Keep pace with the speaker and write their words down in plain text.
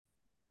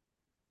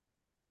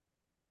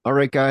All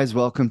right, guys,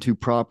 welcome to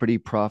Property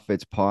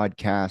Profits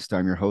Podcast.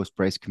 I'm your host,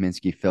 Bryce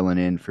Kaminsky, filling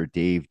in for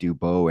Dave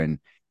Dubow. And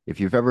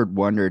if you've ever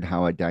wondered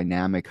how a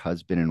dynamic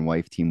husband and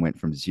wife team went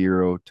from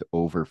zero to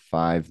over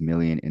 5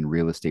 million in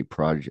real estate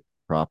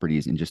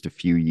properties in just a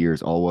few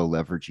years, all while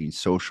leveraging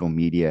social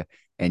media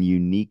and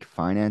unique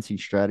financing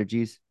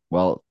strategies,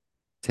 well,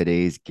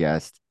 today's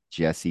guest,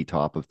 Jesse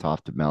Topp of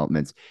Top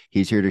Developments,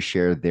 he's here to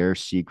share their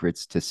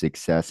secrets to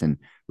success and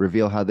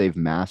reveal how they've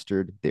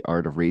mastered the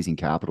art of raising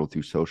capital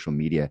through social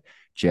media.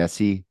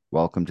 Jesse,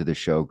 welcome to the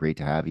show. Great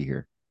to have you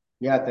here.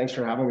 Yeah, thanks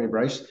for having me,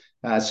 Bryce.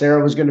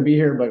 Sarah was going to be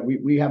here, but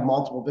we have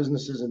multiple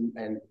businesses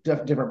and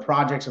different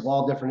projects of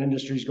all different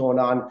industries going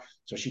on.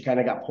 So she kind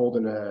of got pulled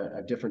in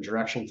a different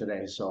direction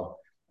today. So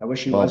I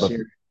wish she Well, was but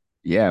here.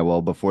 yeah,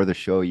 well, before the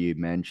show, you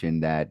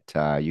mentioned that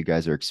you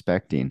guys are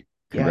expecting.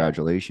 Yeah,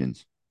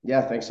 Congratulations.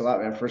 yeah, thanks a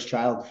lot, man. First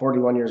child,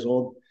 41 years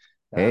old.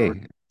 We're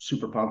Hey,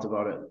 super pumped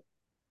about it.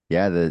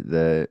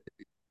 yeah,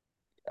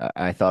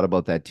 I thought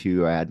about that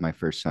too. I had my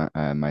first son,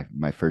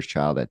 my first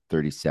child at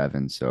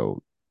 37.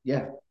 So,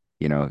 Yeah,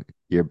 you know,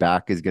 your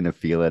back is gonna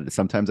feel it.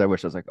 Sometimes I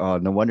wish I was like, oh,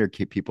 no wonder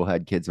people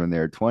had kids when they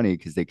were 20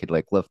 because they could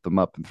like lift them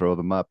up and throw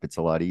them up. It's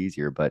a lot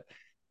easier. But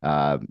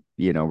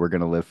we're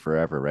gonna live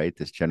forever, right?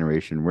 This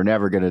generation, we're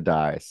never gonna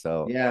die.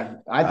 So, yeah,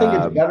 I think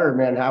it's um, better,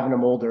 man, having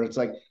them older. It's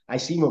like I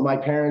see what my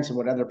parents and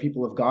what other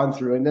people have gone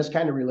through, and this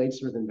kind of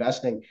relates with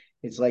investing.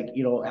 It's like,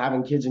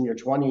 having kids in your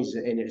 20s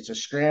and it's a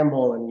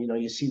scramble,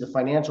 and you see the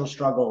financial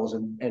struggles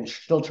and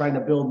still trying to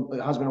build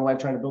husband and wife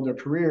trying to build their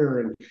career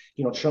and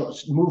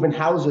moving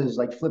houses,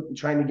 like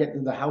trying to get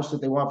to the house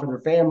that they want for their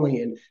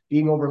family and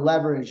being over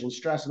leveraged and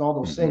stress and all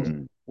those things.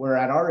 mhm. Where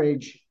at our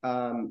age,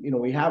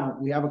 we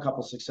have a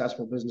couple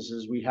successful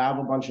businesses. We have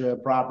a bunch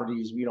of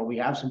properties. We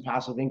have some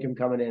passive income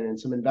coming in and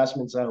some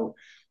investments out.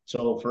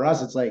 So for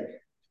us, it's like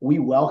we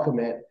welcome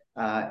it,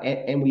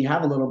 and we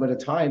have a little bit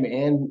of time,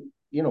 and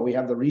we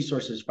have the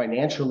resources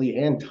financially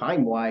and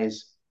time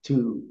wise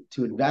to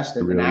invest To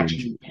and really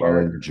actually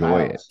parent your enjoy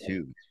child. it So,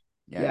 too.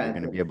 Yeah, you're yeah,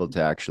 going to be able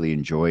to actually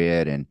enjoy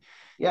it, and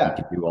you yeah,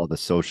 can do all the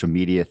social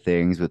media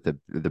things with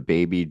the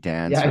baby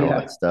dance yeah, or all yeah,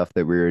 that stuff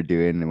that we were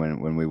doing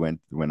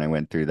when I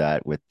went through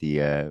that with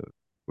the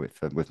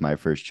with my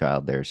first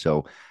child there.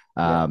 So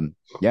yeah.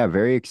 yeah,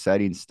 very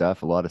exciting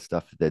stuff. A lot of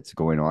stuff that's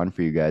going on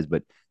for you guys,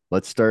 but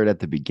let's start at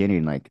the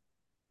beginning. Like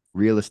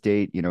real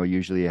estate,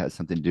 usually it has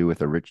something to do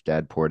with a rich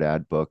dad, poor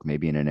dad book,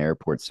 maybe in an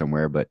airport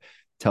somewhere. But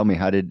tell me,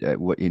 how did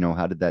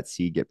that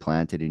seed get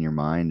planted in your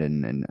mind,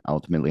 and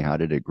ultimately, how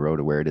did it grow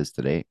to where it is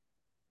today?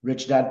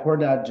 Rich dad, poor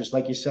dad, just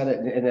like you said it,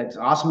 and it's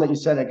awesome that you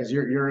said it because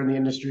you're in the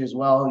industry as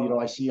well.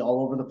 I see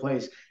all over the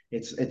place.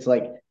 It's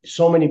like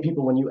so many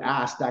people when you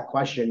ask that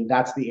question,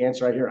 that's the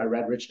answer I hear. I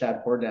read Rich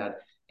Dad, Poor Dad,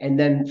 and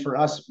then for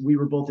us, we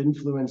were both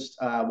influenced.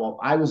 Well,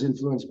 I was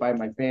influenced by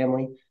my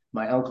family.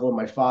 My uncle and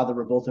my father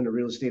were both into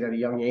real estate at a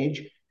young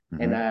age.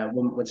 And Hmm.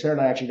 when Sarah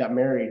and I actually got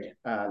married,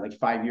 like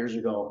 5 years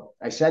ago,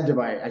 I said to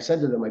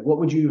them, like, what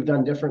would you have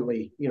done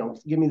differently?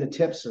 Give me the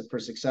tips for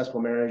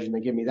successful marriage, and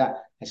they give me that.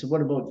 I said,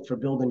 what about for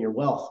building your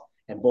wealth?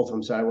 And both of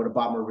them said I would have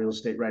bought more real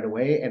estate right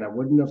away, and I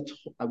wouldn't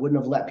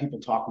have let people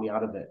talk me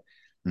out of it.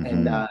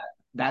 And Hmm.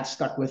 that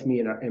stuck with me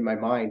in my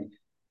mind.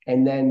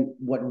 And then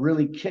what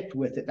really kicked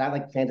with it, that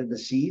like planted the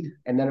seed.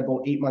 And then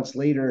about 8 months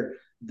later,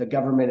 the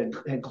government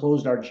had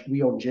closed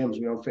we own gyms,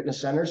 we own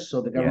fitness centers. So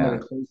the government Yeah.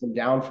 had closed them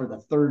down for the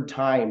third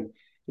time.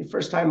 The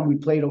first time we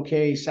played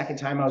okay. Second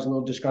time I was a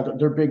little disgruntled.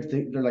 They're big.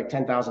 They're like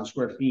 10,000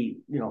 square feet.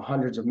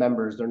 Hundreds of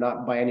members. They're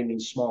not by any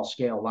means small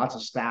scale. Lots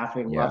of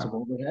staffing, lots Yeah. of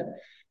overhead.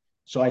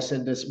 So I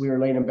said this. We were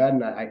laying in bed,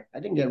 and I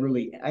didn't get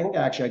really. I think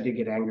actually I did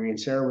get angry, and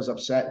Sarah was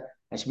upset.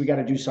 I said we got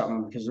to do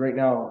something because right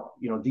now,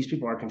 these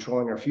people are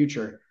controlling our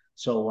future.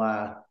 So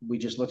we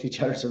just looked at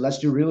each other, said let's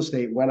do real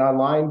estate. Went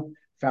online,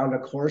 found a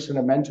course and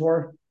a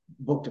mentor,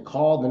 booked a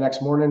call the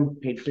next morning,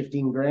 paid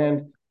 15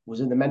 grand, was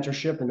in the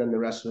mentorship, and then the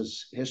rest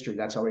was history.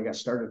 That's how we got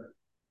started.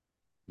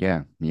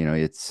 Yeah.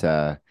 It's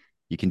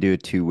you can do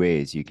it two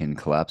ways. You can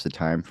collapse the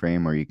time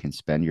frame, or you can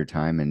spend your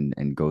time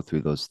and go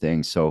through those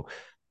things. So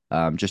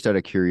just out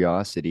of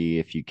curiosity,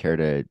 if you care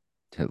to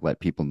let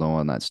people know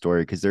on that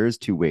story, because there is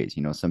two ways.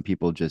 Some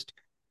people just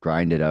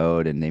grind it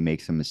out and they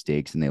make some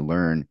mistakes and they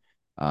learn.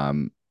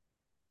 Um,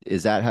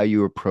 is that how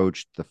you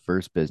approached the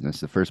first business?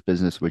 The first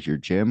business was your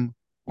gym,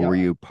 or were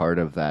Yep. you part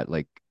of that?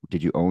 Like,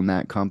 did you own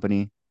that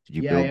company? Did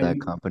you Yeah, build yeah. that We,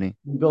 company?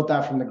 we built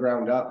that from the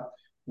ground up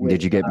And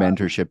did you with get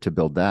mentorship to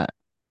build that?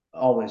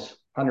 always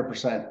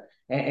 100%.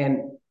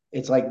 And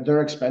it's like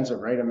they're expensive,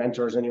 right? A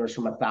mentor is anywhere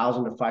from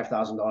 $1,000 to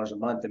 $5,000 a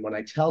month. And when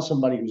I tell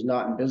somebody who's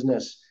not in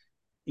business,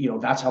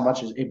 that's how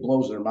much it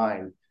blows their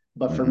mind.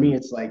 But for me, Hmm.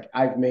 it's like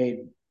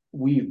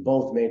we've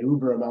both made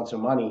uber amounts of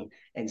money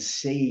and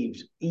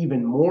saved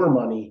even more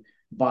money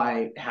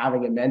by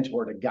having a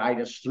mentor to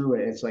guide us through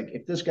it. It's like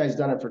if this guy's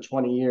done it for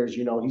 20 years,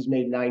 he's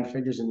made nine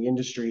figures in the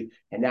industry,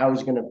 and now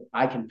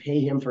I can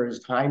pay him for his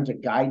time to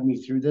guide me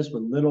through this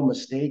with little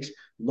mistakes,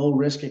 low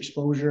risk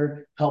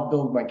exposure, help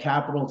build my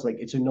capital. It's like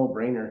it's a no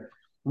brainer.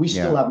 We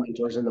still Yeah. have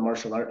mentors in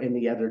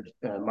the other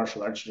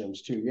martial arts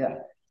gyms too.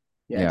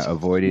 Yeah, Yeah, Yeah, it's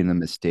avoiding the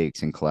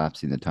mistakes and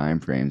collapsing the time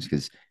frames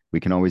because we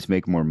can always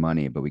make more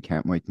money, but we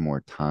can't make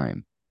more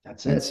time.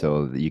 that's And it.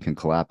 so you can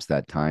collapse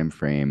that time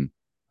frame.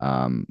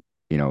 Um,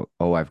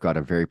 oh, I've got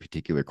a very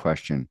particular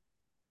question.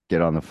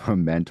 Get on the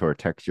phone, mentor,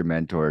 text your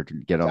mentor,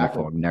 get on the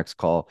Exactly. phone, next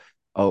call.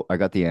 Oh, I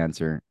got the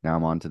answer. Now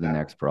I'm on to the Exactly.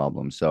 next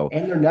problem. So,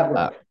 And your uh,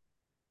 network.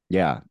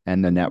 yeah,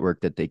 and the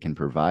network that they can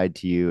provide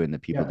to you and the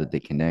people Yeah. that they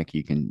connect,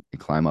 you can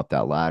climb up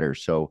that ladder.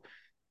 So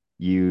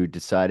you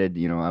decided,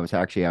 I was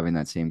actually having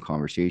that same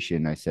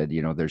conversation. I said,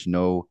 there's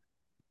no,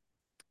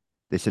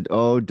 they said,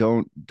 oh,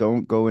 don't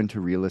go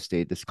into real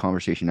estate. This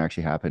conversation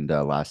actually happened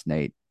last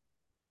night.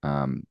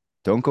 Um,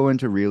 don't go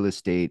into real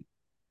estate.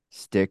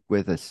 Stick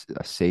with a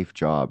safe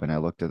job. And I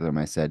looked at them.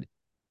 I said,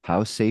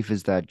 how safe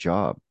is that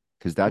job?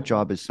 Because that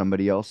job is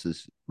somebody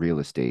else's real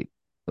estate.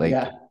 Like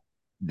Yeah.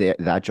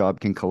 that job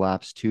can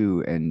collapse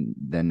too. And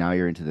then now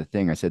you're into the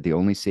thing. I said, the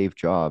only safe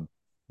job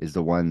is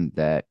the one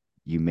that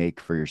you make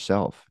for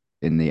yourself.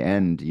 In the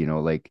end,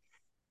 like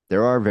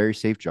there are very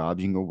safe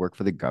jobs. You can go work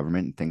for the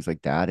government and things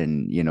like that.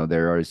 And,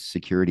 there is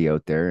security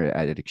out there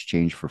at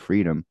exchange for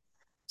freedom.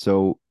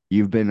 So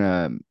you've been,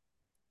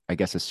 I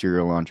guess, a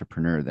serial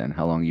entrepreneur then.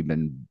 How long you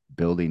been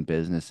building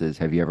businesses?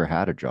 Have you ever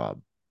had a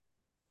job?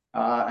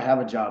 I have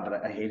a job,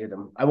 but I hated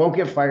them. I won't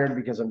get fired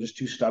because I'm just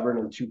too stubborn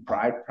and too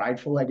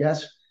prideful, I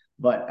guess.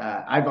 But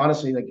I've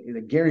honestly like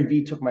Gary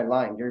V took my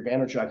line. Gary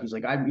Vaynerchuk. He's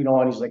like and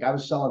he's like I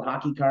was selling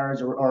hockey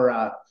cards or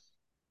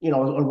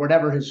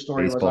whatever his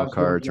story was. I Baseball was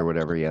doing cards or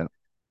whatever, yeah.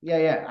 yeah,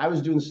 yeah. I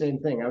was doing the same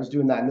thing. I was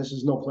doing that, and this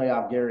is no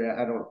playoff, Gary.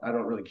 I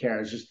don't really care.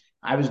 It's just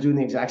I was doing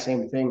the exact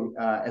same thing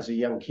as a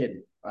young kid.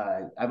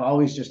 I've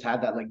always just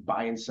had that like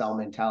buy and sell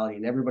mentality,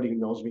 and everybody who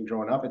knows me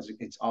growing up,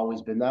 it's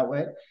always been that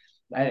way.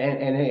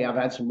 And hey, I've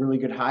had some really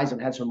good highs.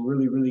 I've had some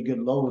really good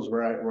lows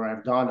where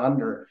I've gone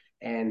under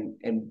and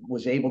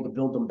was able to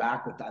build them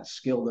back with that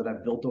skill that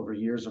I've built over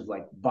years of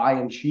like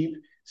buying cheap,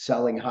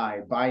 selling high,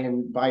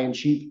 buying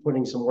cheap,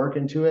 putting some work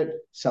into it,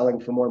 selling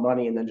for more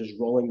money, and then just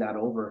rolling that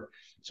over.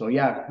 So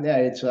yeah,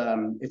 it's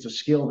a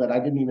skill that I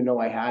didn't even know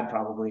I had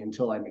probably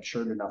until I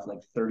matured enough, like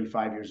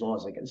 35 years old. I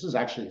was like, this is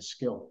actually a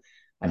skill.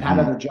 I've had Hmm.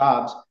 other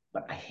jobs,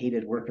 but I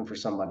hated working for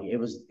somebody.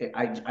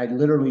 I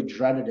literally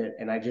dreaded it,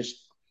 and I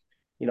just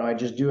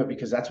do it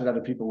because that's what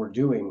other people were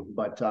doing.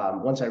 But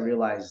once I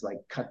realized, like,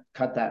 cut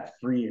that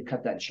free, or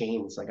cut that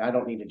chain, it's like I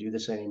don't need to do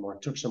this anymore.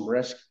 Took some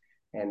risk,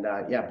 and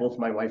yeah, both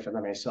my wife and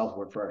I myself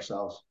work for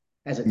ourselves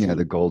as a Yeah, team.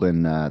 the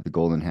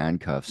golden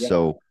handcuffs. Yeah,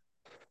 So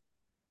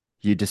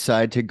you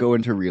decide to go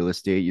into real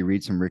estate, you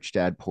read some Rich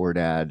Dad, Poor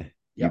Dad,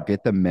 you yeah.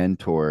 get the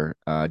mentor.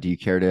 Do you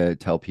care to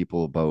tell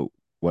people about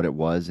what it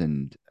was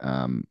and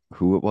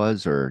who it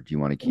was, or do you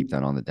want to keep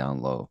that on the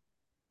down low?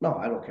 No,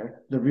 I don't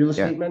care. The real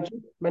Yeah. estate Yeah.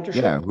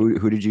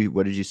 mentorship.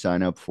 What did you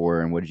sign up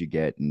for and what did you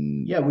get?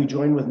 And Yeah, we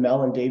joined with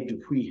Mel and Dave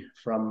Dupuis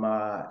from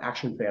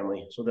Action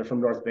Family. So they're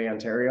from North Bay,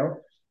 Ontario.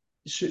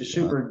 yeah,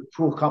 Super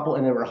cool couple,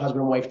 and they were a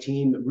husband and wife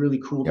team. Really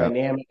cool yeah,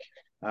 dynamic.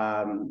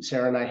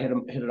 Sarah and I hit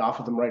it off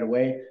with them right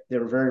away. They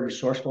were very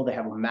resourceful. They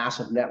have a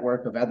massive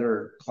network of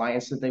other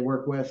clients that they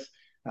work with.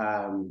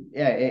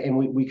 Yeah, and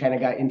we kind of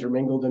got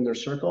intermingled in their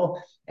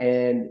circle,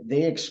 and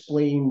they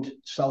explained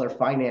seller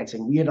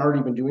financing. We had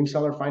already been doing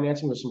seller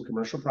financing with some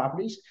commercial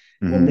properties.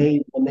 hmm,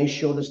 When they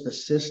showed us the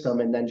system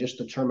and then just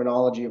the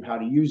terminology of how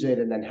to use it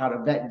and then how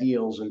to vet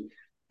deals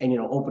and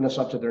open us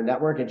up to their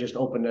network, it just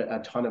opened a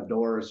ton of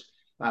doors.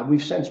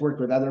 We've since worked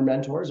with other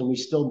mentors, and we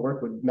still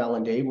work with Mel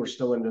and Dave. We're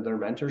still into their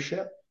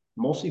mentorship,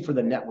 mostly for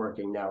the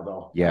networking now.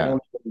 Though yeah,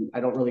 I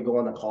don't really go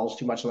on the calls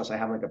too much unless I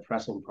have like a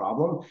pressing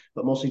problem,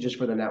 but mostly just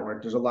for the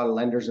network. There's a lot of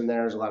lenders in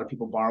there. There's a lot of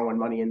people borrowing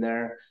money in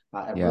there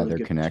at yeah, really they're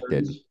good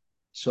connected. terms.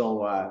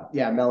 So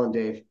yeah, Mel and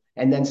Dave.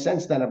 And then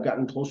since then, I've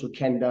gotten close with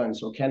Ken Dunn.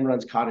 So Ken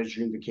runs Cottage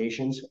Dream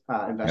Vacations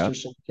Yeah, Investor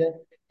Syndicate.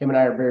 Him and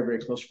I are very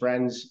close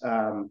friends.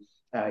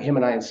 Him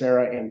and I and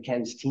Sarah and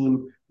Ken's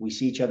team, we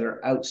see each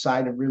other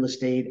outside of real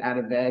estate at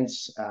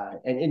events,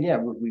 and yeah,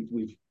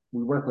 we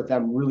work with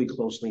them really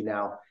closely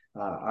now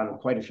on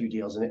quite a few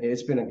deals, and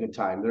it's been a good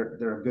time.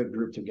 They're a good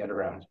group to get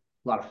around.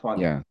 A lot of fun.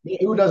 yeah.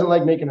 Who doesn't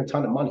like making a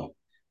ton of money?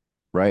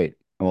 Right.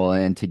 Well,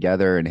 and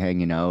together and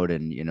hanging out,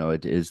 and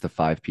it is the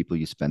five people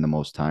you spend the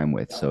most time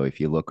with. Yeah, So if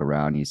you look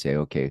around, you say,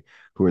 okay,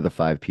 who are the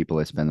five people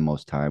I spend the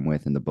most time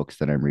with in the books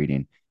that I'm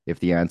reading? If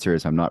the answer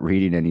is I'm not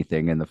reading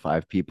anything and the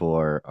five people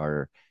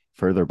are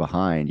further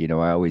behind,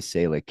 I always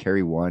say like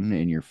carry one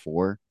in your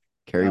four,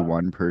 carry yeah.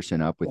 one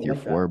person up I with your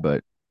like that. four,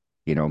 but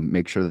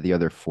make sure that the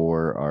other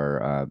four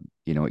are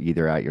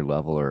either at your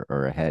level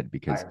or ahead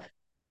because I,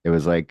 it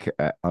was like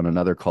on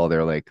another call,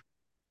 they're like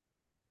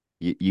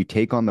you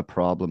take on the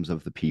problems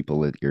of the people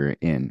that you're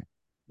in,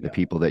 the yeah,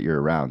 people that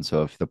you're around.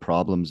 So if the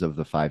problems of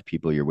the five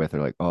people you're with are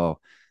like, oh,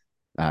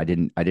 I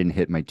didn't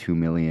hit my 2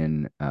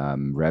 million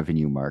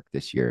revenue mark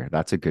this year.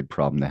 That's a good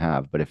problem to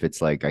have. But if it's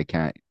like I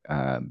can't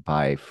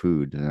buy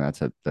food, then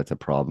that's a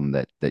problem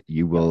that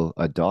you yeah, will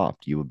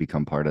adopt. You will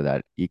become part of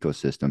that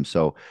ecosystem.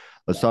 So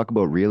let's yeah. talk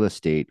about real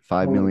estate.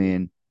 Five Totally.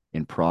 million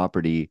in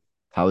property.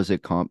 How is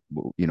it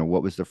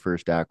what was the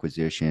first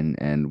acquisition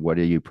and what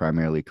are you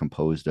primarily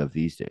composed of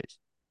these days?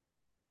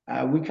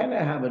 We kind of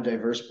have a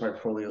diverse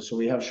portfolio. So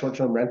we have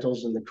short-term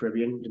rentals in the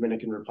Caribbean,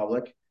 Dominican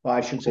Republic. Well,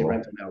 I should say Cool.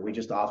 rental now. We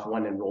just off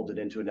one and rolled it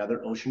into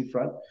another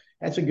oceanfront.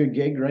 That's a good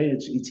gig, right?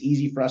 It's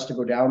easy for us to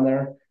go down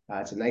there.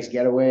 It's a nice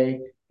getaway,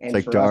 It's and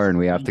like, for us, darn,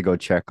 we have to go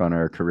check on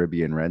our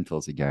Caribbean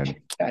rentals again.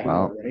 I know,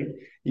 Well, right?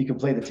 You can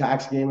play the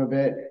tax game a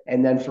bit,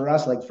 and then for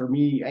us, like for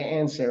me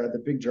and Sarah, the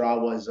big draw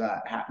was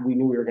we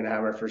knew we were going to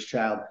have our first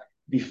child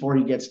before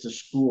he gets to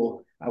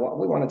school.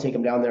 We want to take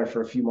him down there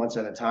for a few months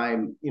at a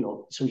time,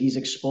 so he's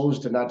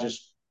exposed to not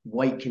just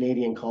white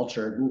Canadian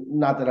culture.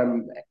 Not that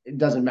it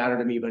doesn't matter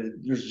to me, but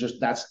there's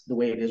just that's the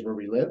way it is where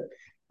we live.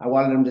 I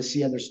wanted him to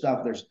see other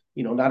stuff. There's,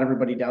 not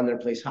everybody down there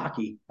plays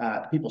hockey.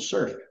 People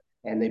surf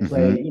and they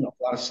play, hmm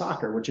a lot of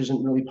soccer, which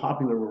isn't really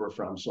popular where we're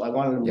from. So I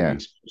wanted them to be yeah.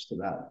 exposed to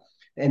that.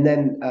 And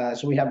then,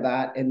 so we have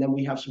that, and then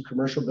we have some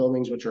commercial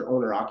buildings which are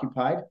owner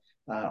occupied,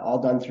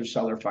 all done through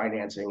seller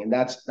financing, and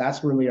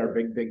that's really our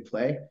big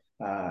play.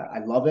 I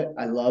love it.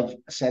 I love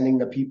sending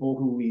the people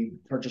who we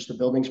purchase the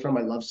buildings from.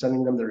 I love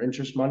sending them their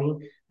interest money.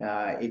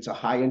 It's a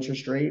high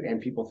interest rate,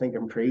 and people think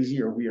I'm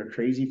crazy or we are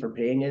crazy for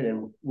paying it,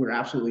 and we're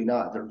absolutely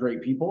not. They're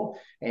great people,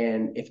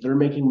 and if they're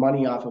making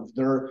money off of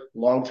their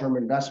long term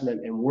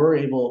investment, and we're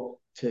able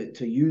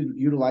to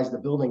utilize the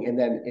building, and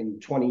then in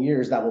 20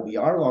 years that will be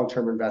our long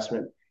term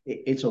investment.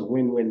 It's a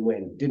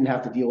win-win-win. Didn't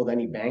have to deal with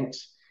any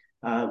banks.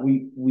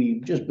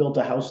 We just built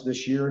a house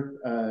this year.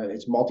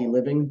 It's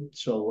multi-living,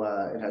 so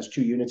it has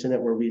 2 units in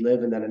it where we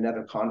live, and then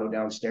another condo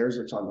downstairs.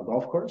 It's on the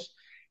golf course.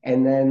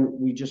 And then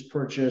we just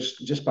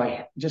purchased just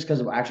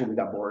because of actually we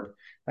got bored.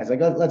 I was like,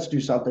 let's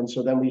do something.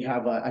 So then we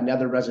have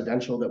another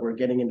residential that we're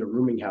getting into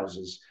rooming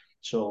houses.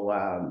 So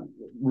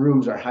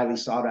rooms are highly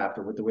sought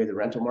after with the way the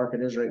rental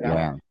market is right now,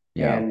 Yeah.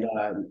 Yeah. and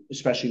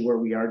especially where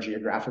we are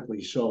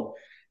geographically. So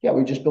yeah,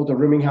 we just built a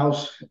rooming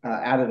house,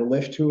 added a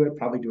lift to it,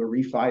 probably do a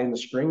refi in the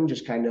spring,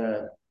 just kind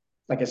of,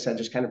 like I said,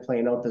 just kind of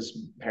playing out this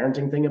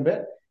parenting thing a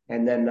bit.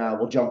 And then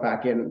we'll jump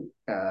back in,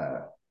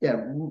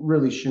 yeah,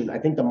 really soon. I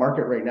think the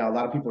market right now, a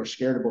lot of people are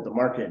scared about the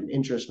market and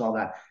interest and all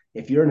that.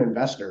 If you're an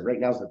investor, right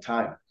now's the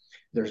time.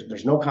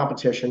 There's no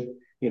competition.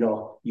 You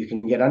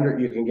can get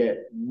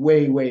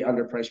way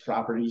underpriced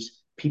properties.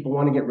 People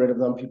want to get rid of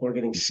them. People are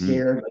getting hmm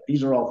scared. Like,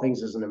 these are all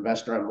things as an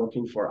investor I'm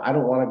looking for. I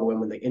don't want to go in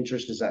when the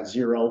interest is at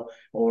zero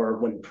or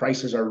when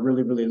prices are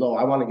really low.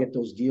 I want to get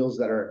those deals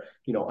that are,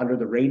 under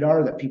the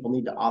radar that people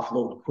need to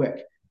offload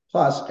quick.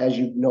 Plus, as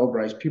you know,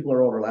 Bryce, people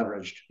are over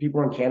leveraged.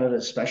 People in Canada,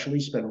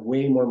 especially, spend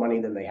way more money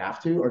than they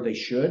have to, or they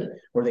should,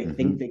 or they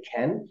think hmm they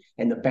can.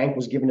 And the bank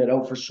was giving it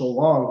out for so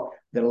long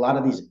that a lot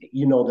of these,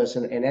 this,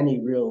 and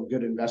any real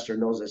good investor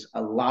knows this,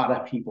 a lot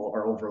of people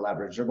are over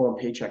leveraged. They're going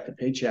paycheck to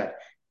paycheck.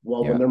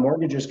 Well, when Yeah. their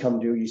mortgages come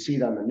due, you see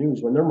it on the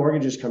news. When their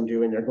mortgages come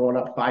due and they're going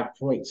up 5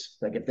 points,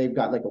 like if they've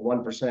got like a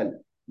 1%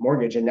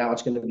 mortgage and now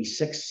it's going to be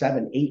 6,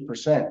 7,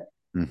 8%,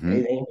 they hmm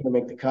ain't going to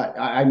make the cut.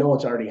 I know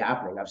it's already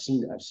happening. I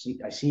see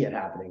it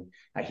happening.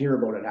 I hear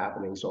about it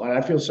happening. So, and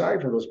I feel sorry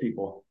for those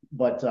people.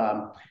 But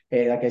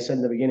hey, like I said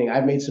in the beginning,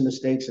 I've made some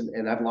mistakes,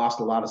 and I've lost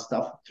a lot of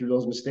stuff through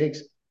those mistakes.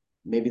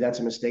 Maybe that's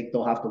a mistake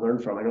they'll have to learn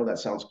from. I know that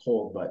sounds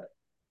cold, but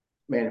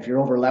man, if you're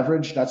over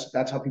leveraged,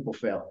 that's how people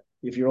fail.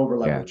 If you're over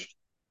Yeah. leveraged.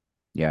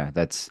 Yeah.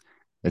 That's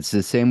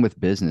the same with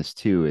business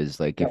too, is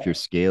like if you're Yep.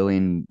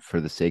 scaling for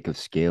the sake of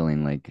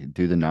scaling, like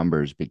do the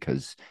numbers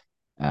because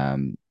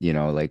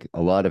like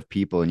a lot of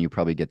people, and you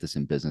probably get this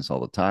in business all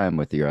the time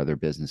with your other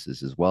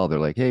businesses as well. They're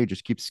like, hey,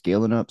 just keep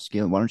scaling up,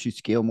 scaling. Why don't you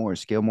scale more,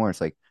 scale more?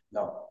 It's like,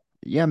 No.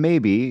 yeah,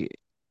 maybe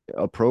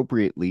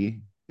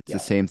appropriately. It's the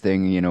Yeah. same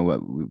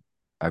thing.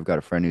 I've got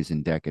a friend who's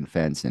in deck and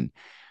fence, and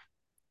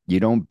you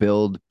don't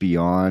build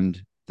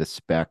beyond the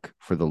spec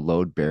for the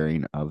load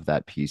bearing of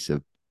that piece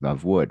of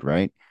wood,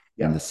 right?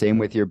 And the Yeah. same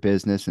with your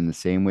business and the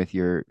same with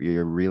your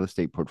real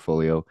estate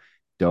portfolio.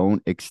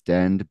 Don't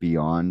extend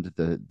beyond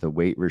the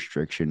weight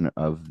restriction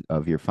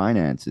of your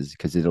finances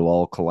because it'll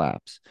all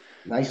collapse.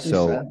 Nicely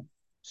So said.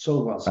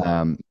 So well said.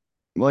 um,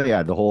 well,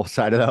 yeah, the whole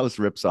side of the house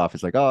rips off.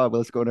 It's like, oh, well,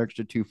 let's go an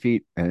extra 2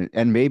 feet,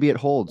 and maybe it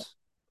holds,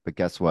 but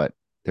guess what?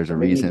 There's a Or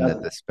maybe it reason that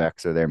doesn't. the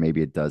specs are there.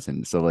 Maybe it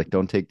doesn't. So, like,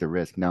 don't take the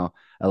risk. Now,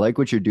 I like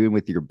what you're doing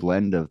with your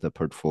blend of the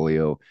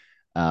portfolio.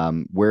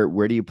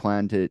 Where do you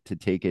plan to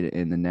take it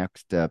in the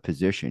next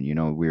position?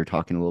 We were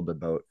talking a little bit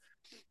about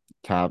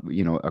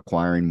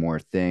acquiring more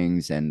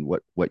things and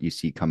what you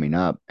see coming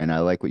up. And I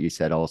like what you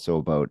said also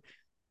about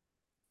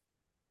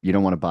you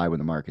don't want to buy when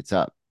the market's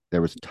up.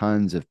 There was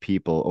tons of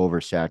people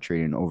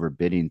oversaturating and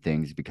overbidding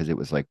things because it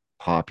was like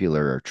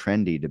popular or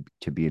trendy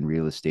to be in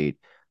real estate,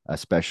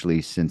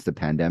 especially since the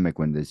pandemic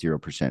when the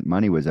 0%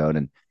 money was out.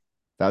 And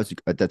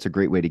that's a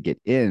great way to get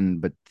in,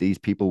 but these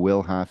people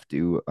will have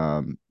to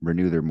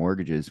renew their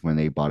mortgages when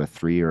they bought a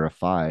 3 or a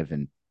 5,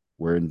 and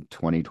we're in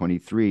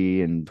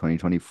 2023 and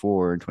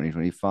 2024 and Yeah.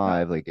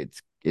 2025. Like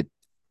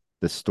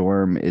the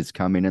storm is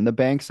coming, and the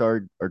banks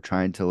are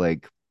trying to,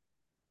 like,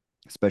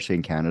 especially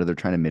in Canada, they're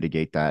trying to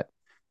mitigate that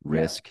Yeah.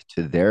 risk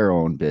to their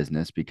own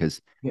business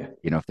because Yeah.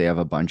 if they have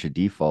a bunch of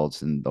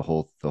defaults and the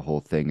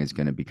whole thing is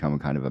going to become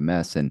kind of a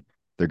mess, and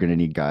they're going to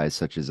need guys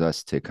such as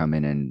us to come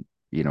in and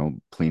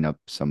clean up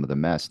some of the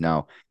mess.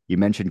 Now, you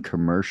mentioned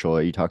commercial.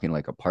 Are you talking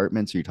like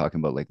apartments? Or are you talking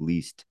about like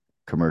leased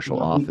commercial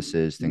No,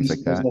 offices, things like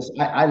least that? business.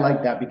 I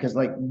like that because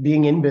like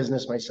being in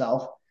business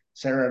myself,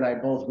 Sarah and I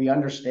both, we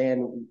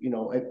understand,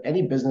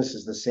 any business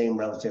is the same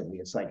relatively.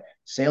 It's like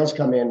sales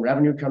come in,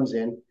 revenue comes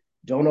in,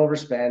 don't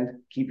overspend,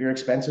 keep your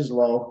expenses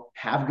low,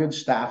 have good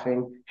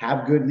staffing,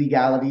 have good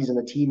legalities and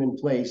a team in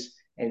place,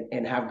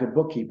 and have good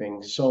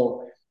bookkeeping.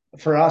 So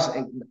for us,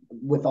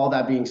 with all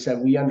that being said,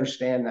 we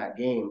understand that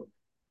game.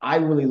 I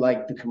really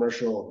like the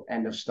commercial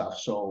end of stuff.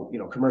 So,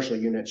 commercial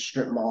units,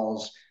 strip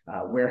malls,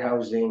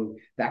 warehousing,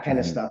 that kind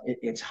of Hmm. stuff.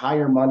 It's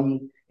higher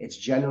money. It's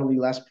generally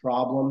less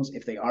problems.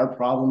 If they are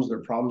problems,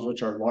 they're problems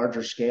which are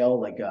larger scale,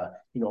 like a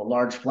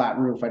large flat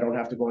roof. I don't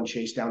have to go and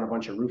chase down a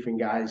bunch of roofing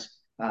guys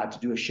to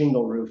do a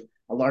shingle roof.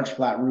 A large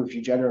flat roof,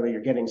 you generally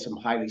are getting some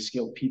highly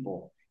skilled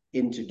people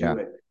in to Yeah. do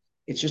it.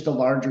 It's just a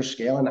larger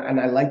scale, and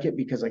I like it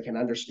because I can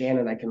understand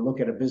and I can look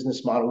at a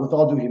business model with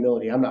all due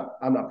humility. I'm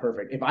not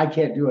perfect. If I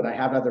can't do it, I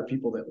have other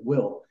people that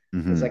will.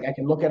 It's Hmm. like I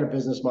can look at a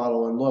business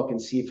model and look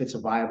and see if it's a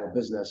viable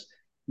business.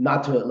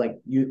 Not to like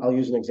you, I'll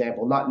use an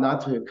example.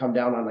 Not to come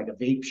down on like a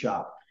vape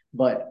shop,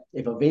 but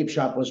if a vape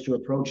shop was to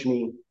approach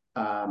me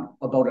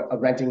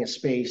about renting a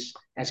space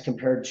as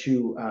compared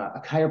to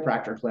a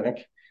chiropractor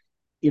clinic,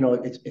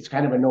 it's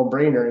kind of a no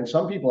brainer. And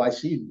some people I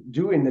see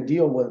doing the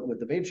deal with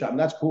the vape shop, and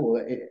that's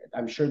cool.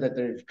 I'm sure that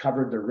they've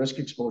covered their risk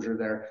exposure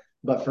there.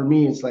 But for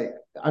me, it's like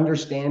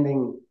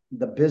understanding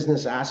the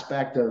business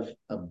aspect of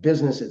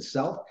business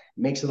itself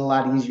makes it a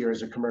lot easier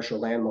as a commercial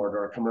landlord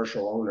or a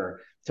commercial owner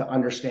to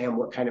understand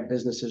what kind of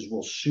businesses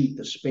will suit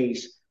the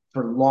space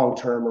for long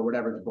term or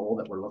whatever the goal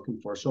that we're looking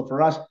for. So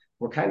for us,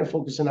 we're kind of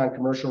focusing on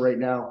commercial right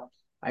now.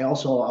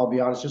 I'll be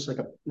honest, just like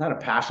not a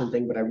passion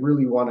thing, but I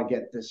really want to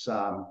get this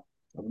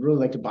I'd really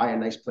like to buy a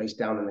nice place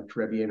down in the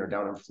Caribbean or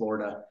down in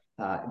Florida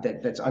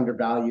that's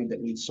undervalued, that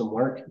needs some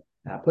work.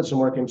 Put some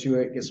work into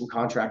it, get some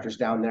contractors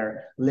down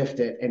there, lift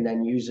it, and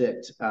then use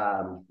it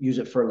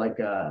for like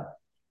an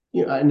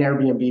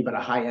Airbnb, but a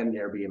high end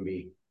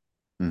Airbnb.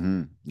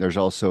 There's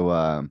also,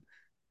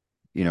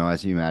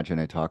 as you imagine,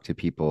 I talk to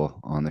people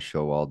on the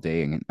show all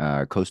day,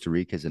 and Costa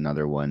Rica is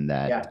another one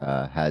that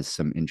Yeah, has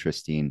some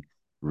interesting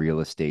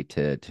real estate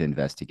to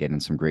investigate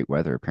and some great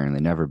weather.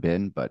 Apparently, never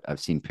been, but I've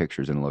seen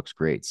pictures and it looks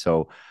great.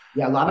 So,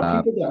 yeah, a lot of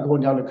uh, people that are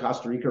going down to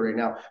Costa Rica right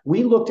now.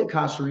 We looked at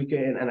Costa Rica,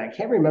 and I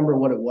can't remember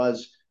what it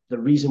was. The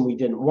reason we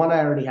didn't. One,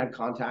 I already had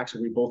contacts,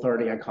 and we both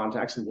already had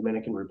contacts in the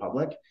Dominican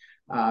Republic.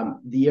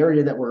 The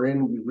area that we're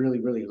in, we really,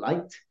 really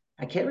liked.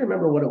 I can't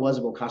remember what it was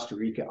about Costa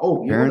Rica.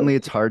 Oh, you know what? apparently,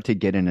 it's hard to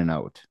get in and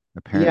out.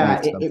 Apparently, Yeah,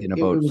 it's something it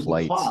about was the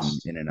flights and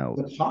cost. in and out.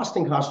 The cost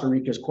in Costa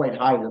Rica is quite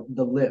high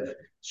to live.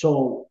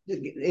 So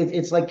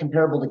it's like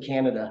comparable to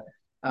Canada,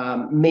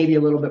 maybe a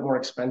little bit more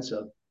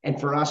expensive. And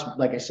for us,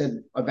 like I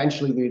said,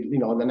 eventually in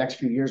the next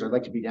few years, I'd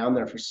like to be down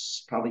there for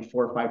probably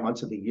 4 or 5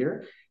 months of the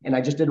year. And I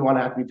just didn't want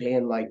to have to be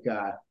paying like,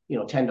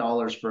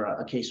 $10 for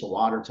a case of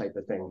water type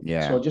of thing.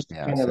 Yeah, So just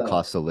yeah, kind it's of the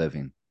cost of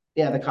living.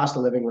 yeah, the cost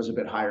of living was a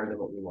bit higher than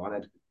what we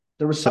wanted.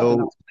 There was something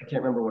So, else. I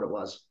can't remember what it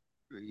was.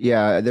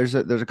 yeah, there's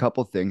a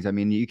couple things. I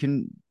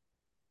mean,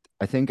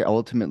 I think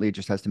ultimately it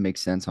just has to make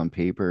sense on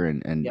paper,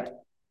 and Yeah,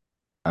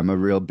 I'm a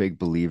real big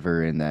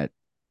believer in that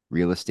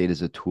real estate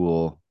is a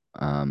tool,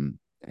 and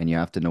you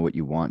have to know what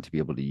you want to be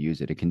able to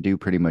use it. It can do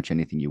pretty much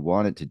anything you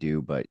want it to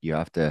do, but you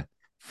have to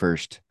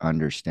first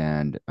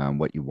understand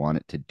what you want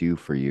it to do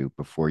for you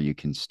before you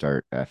can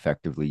start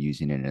effectively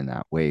using it in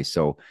that way.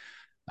 So,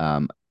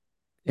 um,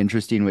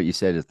 interesting what you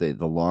said is the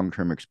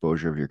long-term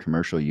exposure of your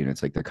commercial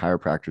units, like the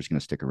chiropractor is going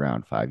to stick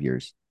around 5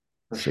 years,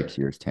 for six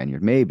sure. years, 10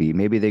 years, maybe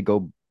they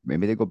go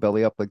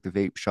belly up like the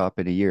vape shop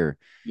in a year.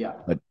 Yeah.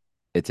 But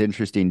it's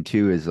interesting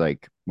too, is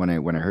like when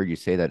I heard you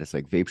say that, it's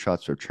like vape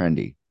shots are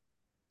trendy.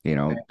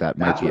 Okay. That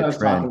might That's be what a I was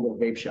talking trend. about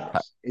vape Chi-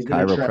 shops. Is it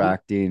a trend?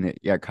 Chiropractic,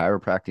 yeah,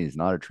 chiropractic is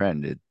not a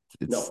trend.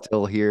 It's No.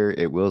 still here.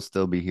 It will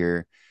still be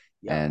here.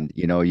 Yeah. And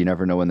you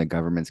never know when the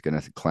government's going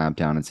to clamp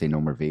down and say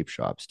no more vape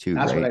shops too,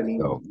 That's what right? I mean.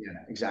 So Yeah,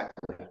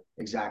 exactly.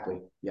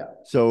 Exactly. Yeah.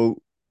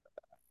 so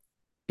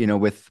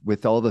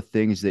with all the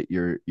things that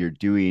you're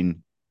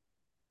doing,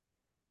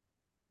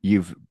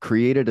 you've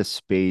created a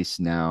space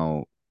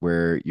now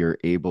where you're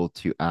able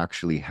to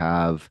actually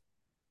have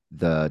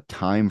the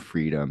time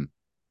freedom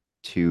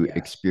to Yes.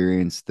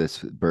 experience this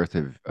birth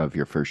of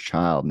your first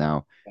child.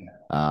 Now, Yeah.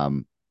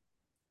 um,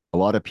 a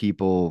lot of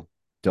people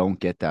don't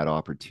get that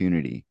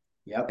opportunity.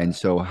 And Yep.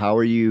 so, how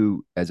are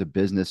you as a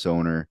business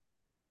owner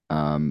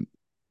um,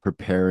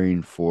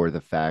 preparing for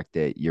the fact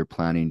that you're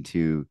planning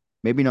to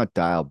maybe not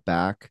dial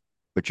back,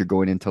 but you're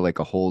going into like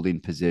a holding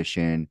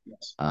position?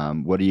 Yes.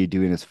 What are you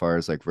doing as far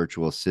as like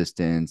virtual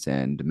assistants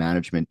and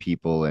management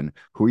people, and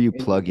who are you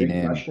plugging Great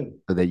in question.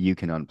 so that you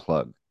can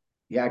unplug?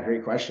 Yeah,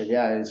 great question.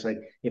 Yeah, it's like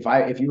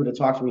if you would have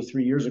talked to me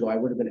 3 years ago, I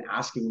would have been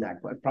asking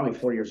that. Probably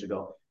 4 years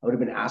ago, I would have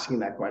been asking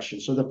that question.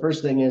 So the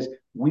first thing is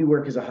we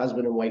work as a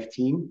husband and wife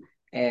team,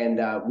 And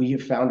we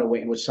have found a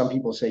way, which some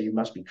people say you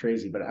must be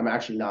crazy, but I'm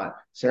actually not.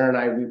 Sarah and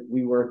I,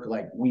 we work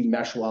like we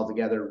mesh well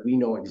together. We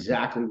know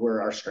exactly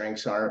where our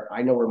strengths are.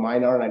 I know where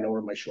mine are, and I know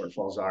where my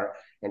shortfalls are,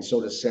 and so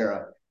does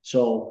Sarah.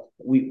 So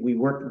we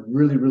work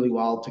really, really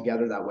well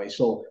together that way.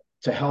 So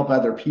to help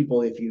other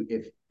people,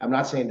 if I'm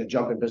not saying to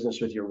jump in business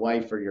with your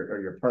wife or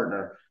your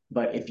partner,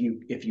 but if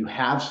you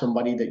have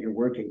somebody that you're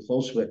working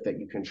close with that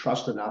you can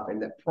trust enough,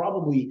 and that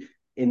probably,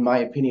 in my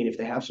opinion, if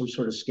they have some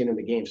sort of skin in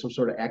the game, some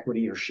sort of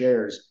equity or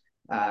shares,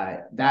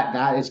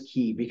 that is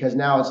key, because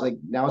now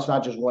it's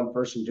not just one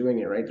person doing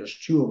it, right? There's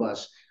two of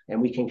us,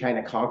 and we can kind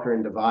of conquer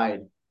and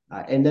divide.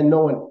 And then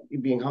knowing,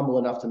 being humble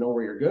enough to know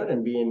where you're good,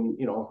 and being,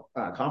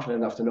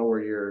 confident enough to know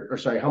where you're, or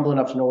sorry, humble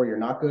enough to know where you're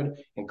not good,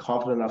 and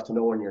confident enough to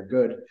know when you're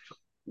good.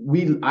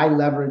 I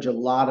leverage a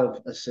lot of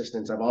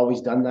assistance. I've always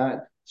done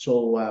that.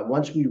 So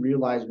once we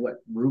realized what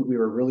route we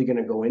were really going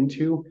to go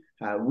into,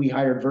 we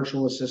hired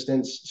virtual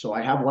assistants. So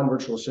I have one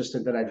virtual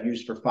assistant that I've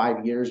used for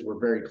 5 years. We're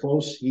very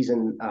close. He's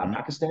in Mhm.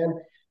 Pakistan,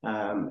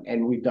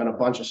 and we've done a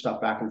bunch of stuff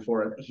back and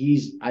forth.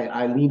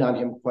 I lean on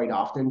him quite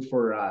often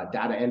for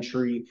data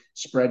entry,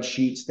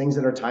 spreadsheets, things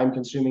that are time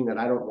consuming that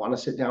I don't want to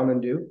sit down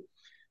and do.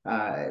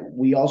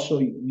 We also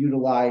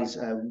utilize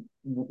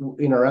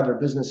in our other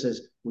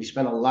businesses. We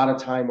spend a lot of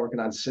time working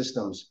on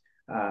systems,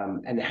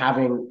 and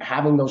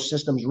having those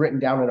systems written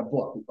down in a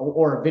book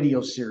or a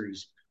video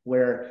series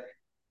where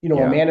a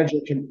Yeah.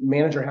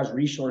 manager has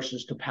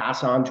resources to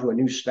pass on to a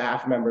new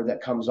staff member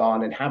that comes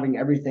on, and having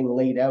everything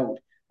laid out,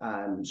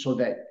 so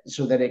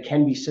that it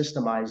can be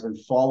systemized and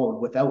followed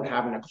without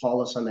having to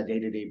call us on a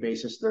day-to-day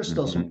basis. There's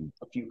still Mhm.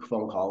 a few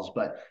phone calls,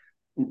 but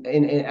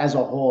as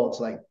a whole, it's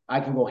like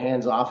I can go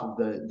hands off of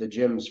the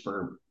gyms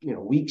for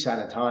weeks at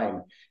a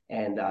time,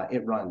 and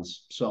it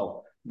runs.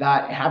 So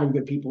that, having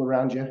good people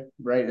around you,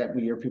 right? That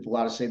we hear people a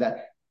lot to say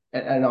that,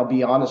 and I'll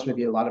be honest with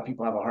you, a lot of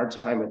people have a hard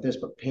time with this,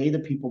 but pay the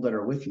people that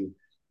are with you.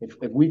 If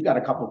we've got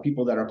a couple of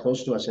people that are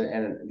close to us,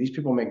 and these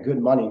people make good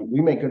money, we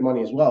make good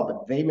money as well,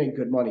 but they make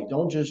good money.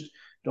 Don't just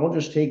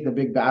take the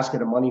big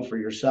basket of money for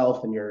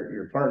yourself and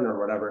your partner or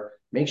whatever.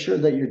 Make sure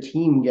that your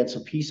team gets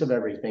a piece of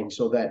everything,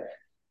 so that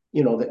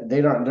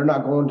they're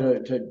not going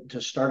to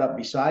start up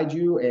beside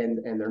you,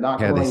 and they're not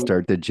Yeah, they going.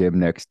 start the gym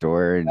next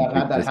door I've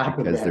had that just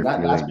happen, because man. they're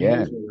That's feeling, yeah.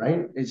 behavior,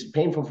 right? It's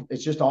painful.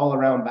 It's just all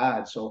around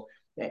bad. So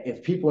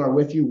if people are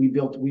with you, we've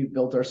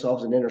built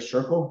ourselves an inner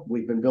circle.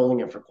 We've been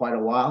building it for quite a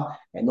while,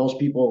 and those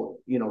people,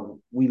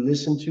 we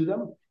listen to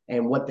them,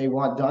 and what they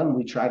want done,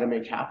 we try to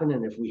make happen.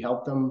 And if we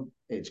help them,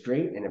 it's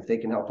great. And if they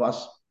can help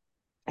us,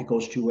 it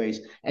goes two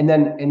ways. And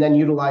then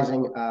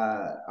utilizing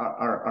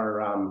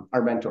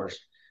our mentors.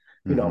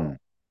 You Hmm. know,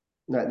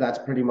 that's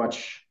pretty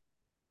much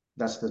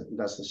that's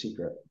the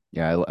secret.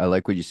 Yeah, I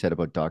like what you said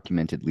about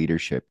documented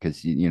leadership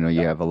because you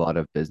Yep. have a lot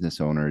of business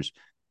owners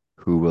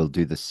who will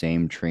do the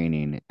same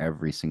training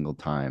every single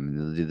time.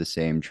 They'll do the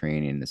same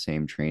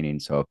training.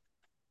 So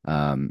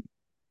um,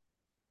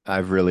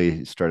 I've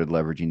really started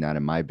leveraging that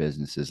in my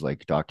businesses,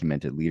 like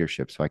documented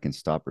leadership, so I can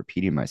stop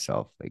repeating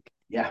myself. Like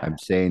Yeah. I'm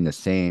saying the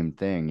same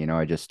thing.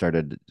 I just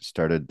started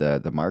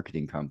the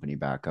marketing company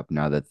back up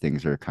now that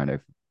things are kind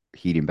of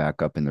heating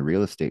back up in the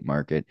real estate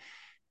market.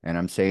 And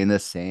I'm saying the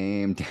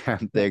same damn Yeah.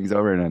 things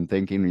over. And I'm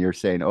thinking you're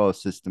saying, oh,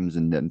 systems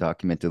and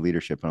documented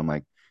leadership. And I'm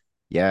like,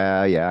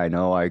 yeah, I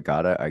know. I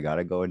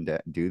gotta go and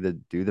do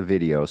the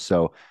video.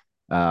 So,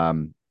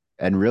 and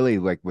really,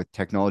 like with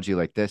technology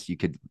like this, you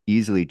could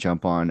easily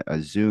jump on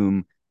a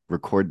Zoom,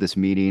 record this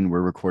meeting.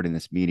 We're recording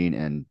this meeting,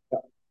 and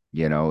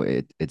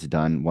it's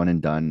done, one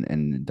and done,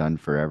 and done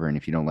forever. And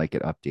if you don't like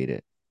it, update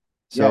it.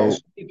 Yeah, and So,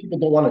 so many people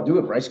don't want to do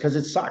it, Bryce, because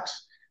it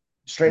sucks.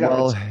 Straight up,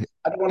 well, it's.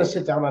 I don't want to it,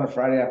 sit down on a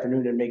Friday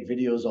afternoon and make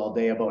videos all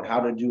day about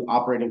how to do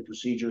operating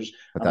procedures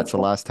but of a that's the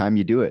 12 last time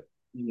you do it.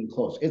 million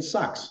close. It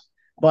sucks.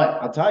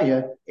 But I'll tell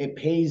you, it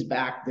pays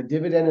back the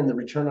dividend and the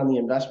return on the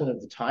investment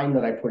of the time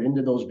that I put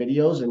into those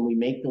videos, and we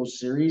make those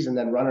series and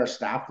then run our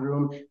staff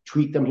through them,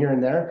 tweak them here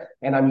and there.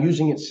 And I'm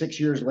using it 6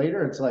 years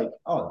later. It's like,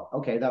 oh,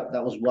 okay, that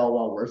was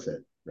well worth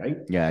it, right?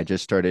 Yeah, I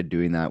just started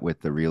doing that with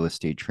the real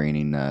estate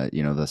training,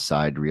 the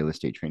side real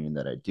estate training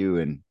that I do.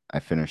 And I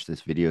finished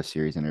this video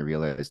series and I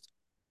realized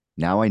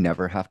now I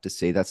never have to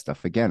say that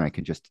stuff again. I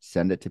can just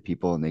send it to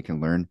people and they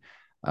can learn,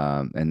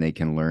 and they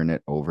can learn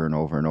it over and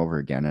over and over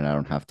again. And I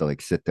don't have to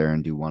like sit there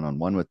and do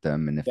one-on-one with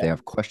them. And if they Yeah,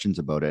 have questions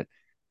about it,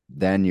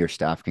 then your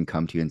staff can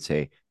come to you and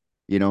say,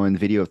 in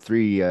video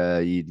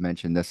 3, you'd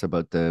mentioned this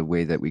about the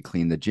way that we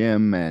clean the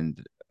gym,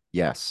 and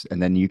yes,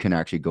 and then you can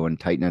actually go and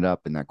tighten it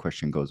up, and that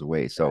question goes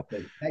away. So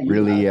exactly. Hey, you got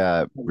really,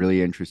 it.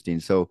 really interesting.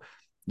 So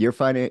your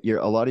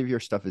a lot of your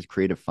stuff is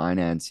creative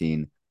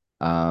financing.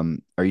 Are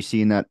you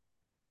seeing that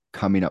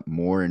coming up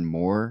more and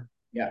more?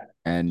 Yeah,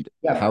 And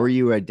yeah, how are man.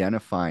 you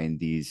identifying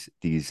these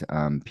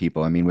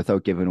people? I mean,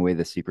 without giving away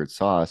the secret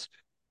sauce,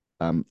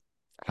 um,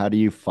 how do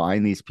you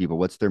find these people?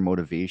 What's their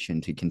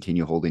motivation to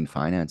continue holding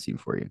financing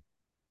for you?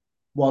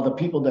 Well, the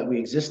people that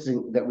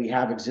we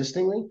have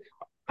existingly,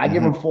 I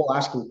give Hmm. them full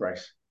asking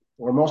price.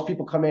 Where most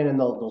people come in and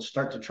they'll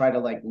start to try to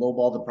like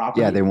lowball the Yeah,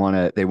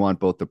 property. they want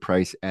both the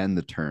price and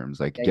the terms.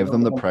 Like Yeah, you give know,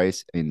 them give the them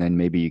price and then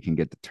maybe you can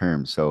get the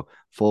terms. So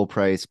full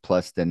price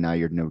plus then now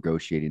you're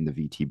negotiating the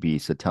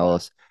VTB. So tell yeah,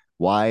 us,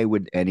 why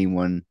would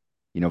anyone,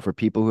 for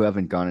people who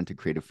haven't gone into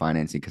creative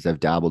financing, because I've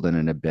dabbled in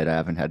it a bit, I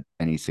haven't had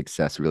any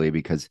success really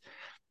because,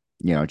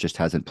 it just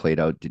hasn't played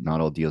out.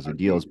 Not all deals are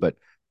deals, but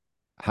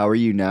how are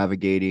you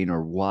navigating,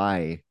 or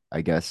why,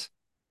 I guess,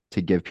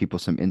 to give people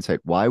some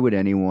insight, why would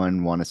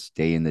anyone want to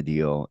stay in the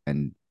deal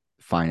and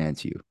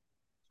finance you?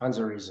 tons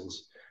of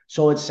reasons.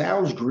 So it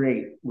sounds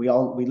great. We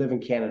live in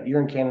Canada.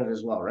 You're in Canada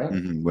as well, right?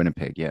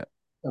 Winnipeg, yeah.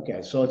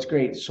 Okay, so it's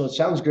great. So it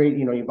sounds great.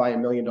 You know, you buy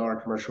 $1 million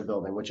commercial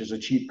building, which is a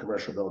cheap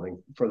commercial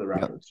building for the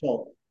Yep. record.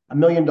 So $1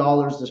 million,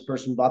 this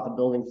person bought the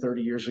building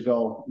 30 years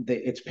ago.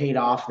 It's paid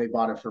off. They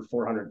bought it for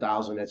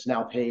 400,000. It's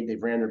now paid.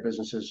 They've ran their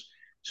businesses.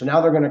 So now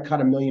they're going to cut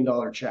 $1 million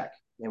check.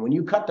 And when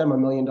you cut them $1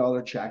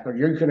 million check, or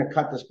you're going to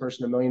cut this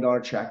person $1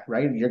 million check,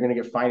 right? You're going to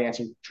get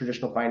financing,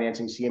 traditional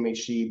financing,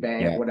 CMHC,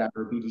 bank, Yeah.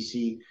 whatever,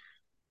 BDC.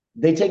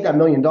 They take that $1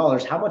 million.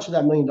 How much of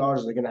that $1 million are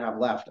they going to have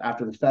left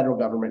after the federal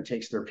government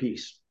takes their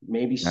piece?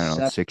 Maybe I don't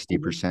know, 70.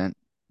 60%.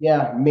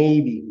 Yeah,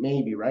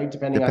 maybe, right?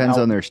 Depending on Depends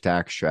how, on their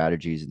stack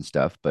strategies and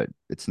stuff, but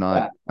it's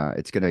not, yeah,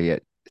 it's gonna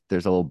get,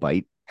 there's a little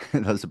bite.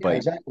 There's a yeah, bite.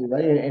 exactly,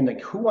 right. And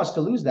like, who wants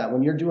to lose that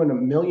when you're doing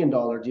 $1 million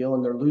deal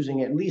and they're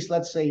losing at least,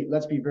 let's say,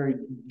 let's be very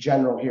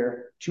general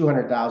here,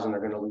 200,000 are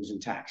going to lose in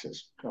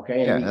taxes.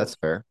 Okay, and Yeah, legal. that's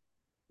fair.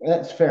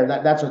 That's fair.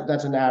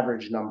 That's an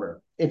average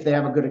number. If they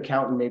have a good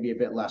accountant, maybe a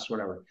bit less,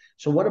 whatever.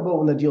 So what about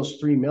when the deal's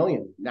 3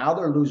 million? Now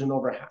they're losing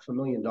over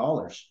 $500,000,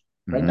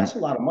 right? Hmm. That's a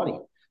lot of money.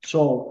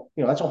 So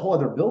that's a whole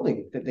other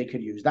building that they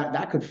could use.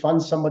 That could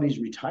fund somebody's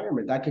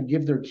retirement. That could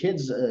give their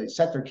kids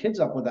set their kids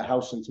up with a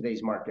house in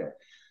today's market.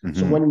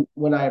 So Hmm.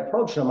 when I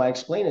approach them, I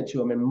explain it to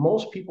them, and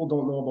most people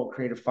don't know about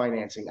creative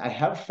financing. I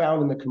have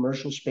found in the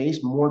commercial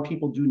space more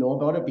people do know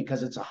about it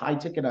because it's a high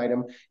ticket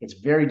item. It's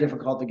very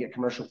difficult to get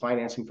commercial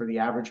financing for the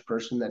average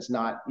person that's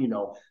not,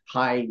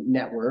 high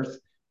net worth.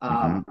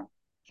 Hmm.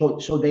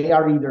 So they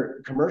are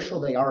either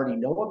commercial, they already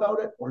know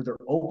about it, or they're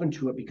open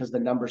to it because the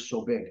number's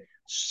so big.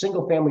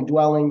 Single family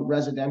dwelling,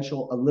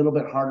 residential, a little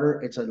bit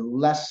harder. It's a Yeah,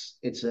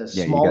 you got to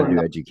smaller do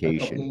number that they'll pay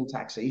education. in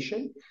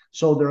taxation.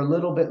 So they're a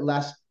little bit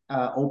less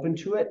open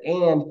to it.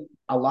 And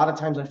a lot of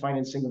times I find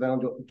in single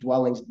family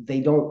dwellings, they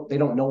don't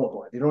know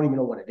about it. They don't even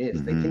know what it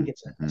is. They Hmm. think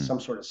it's Hmm. some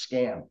sort of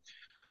scam.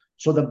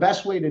 So the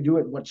best way to do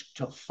it, which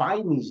to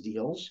find these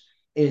deals,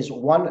 is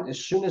one,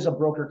 as soon as a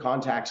broker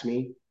contacts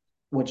me,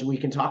 which we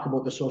can talk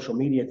about the social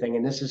media thing,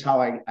 and this is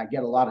how I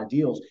get a lot of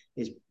deals,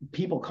 is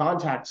people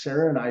contact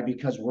Sarah and I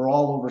because we're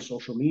all over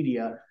social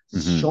media Hmm.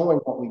 showing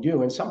what we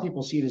do. And some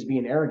people see it as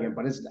being arrogant,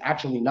 but it's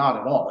actually not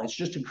at all. It's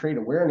just to create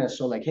awareness.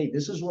 So like, hey,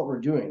 this is what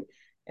we're doing.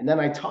 And then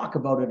I talk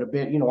about it a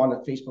bit, on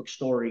the Facebook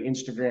story,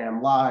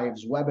 Instagram,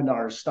 lives,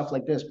 webinars, stuff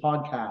like this,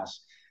 podcasts.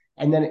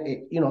 And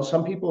then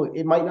some people,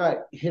 it might not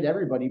hit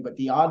everybody, but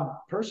the odd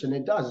person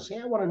it does. Say,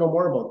 I want to know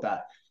more about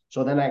that.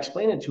 So then I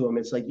explain it to them.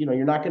 It's like,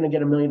 you're not going to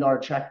get $1 million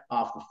check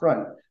off the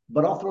front,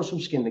 but I'll throw some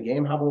skin in the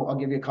game. How about I'll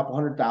give you a couple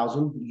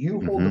 100,000.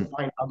 You hold the Hmm.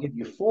 fine. I'll give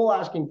you full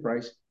asking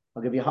price.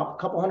 I'll give you a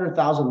couple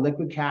 100,000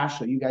 liquid cash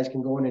so you guys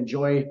can go and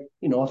enjoy,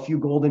 a few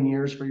golden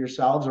years for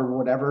yourselves or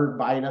whatever,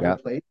 buy another Yeah.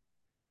 place.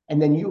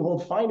 And then you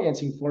hold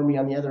financing for me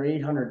on the other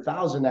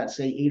 800,000 at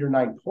say 8 or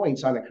 9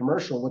 points on a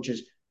commercial, which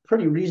is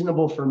pretty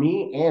reasonable for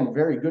me and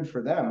very good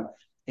for them.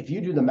 If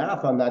you do the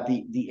math on that,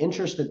 the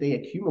interest that they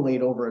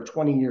accumulate over a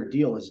 20-year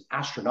deal is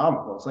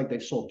astronomical. It's like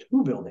they've sold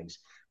two buildings.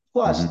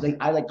 Plus, Hmm.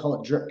 I like to call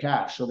it drip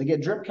cash. So they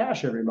get drip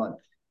cash every month.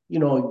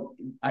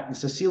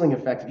 It's a ceiling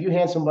effect. If you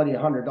hand somebody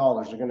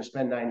 $100, they're going to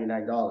spend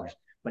 $99.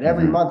 But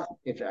every Hmm. month,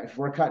 if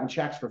we're cutting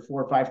checks for $4,000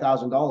 or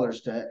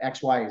 $5,000 to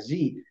X, Y,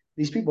 Z,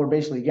 these people are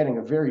basically getting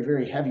a very,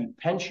 very heavy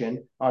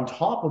pension on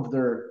top of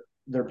their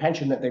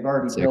pension that they've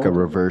already It's like a built.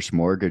 reverse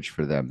mortgage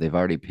for them. They've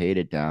already paid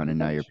it down and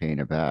now you're paying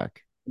it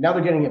back. Now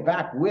they're getting it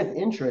back with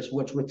interest,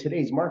 which with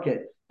today's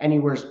market,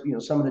 anywhere,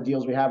 some of the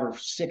deals we have are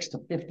 6 to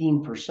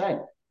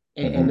 15%.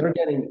 And Hmm. they're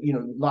getting,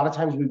 a lot of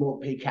times we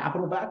won't pay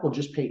capital back, we'll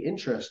just pay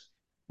interest,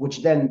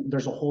 which then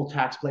there's a whole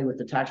tax play with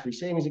the tax-free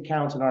savings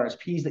accounts and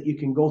RSPs that you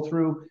can go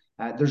through.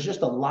 There's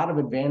just a lot of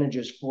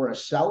advantages for a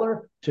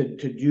seller to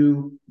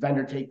do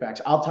vendor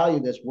takebacks. I'll tell you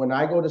this, when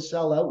I go to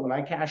sell out, when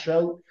I cash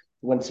out,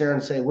 when Sarah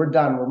and say, we're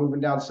done, we're moving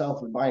down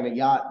south, we're buying a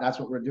yacht, that's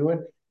what we're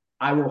doing,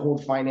 I will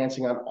hold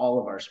financing on all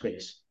of our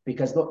space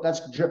because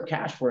that's drip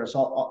cash for us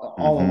all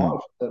Hmm.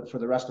 along for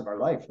the rest of our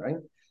life, right?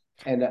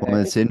 And Well, I think,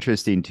 it's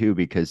interesting too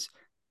because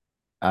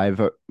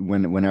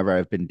whenever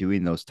I've been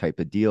doing those type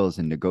of deals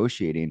and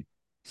negotiating,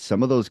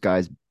 some of those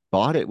guys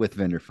bought it with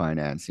vendor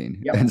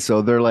financing. yep, And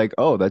so they're like,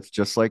 "Oh, that's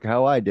just like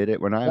how I did it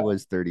when I yep,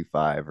 was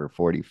 35 or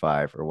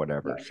 45 or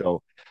whatever." yep,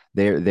 So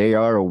they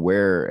are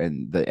aware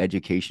and the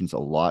education's a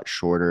lot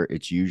shorter.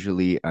 It's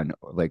usually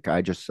like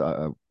I just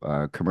saw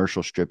a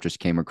commercial strip just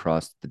came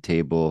across the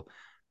table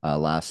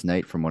last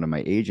night from one of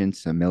my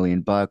agents, $1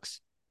 million.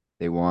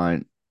 They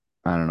want,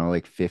 I don't know,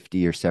 like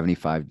 50 or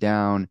 75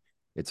 down.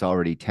 It's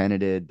already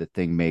tenanted. The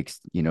thing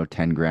makes,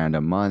 10 grand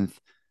a month.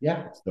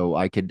 Yeah. So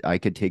I could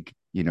take,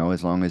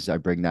 as long as I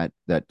bring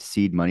that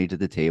seed money to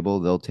the table,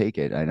 they'll take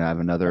it. And I have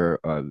another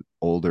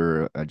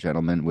older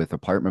gentleman with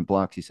apartment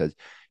blocks. He says,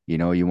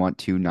 you want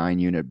two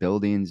 9-unit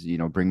buildings,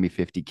 bring me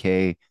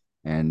 50K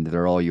and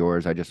they're all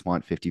yours. I just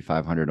want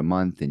 5,500 a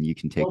month and you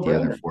can take No the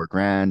other brainer. 4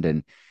 grand.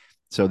 And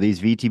so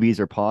these VTBs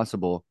are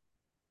possible.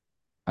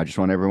 I just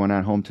want everyone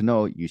at home to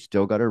know you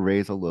still got to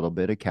raise a little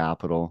bit of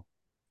capital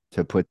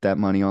to put that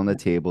money on the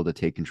table to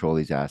take control of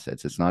these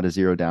assets. It's not a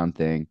zero down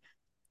thing.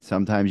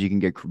 Sometimes you can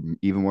get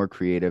even more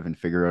creative and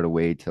figure out a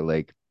way to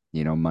like,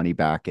 money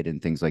back it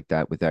and things like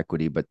that with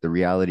equity. But the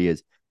reality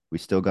is we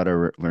still got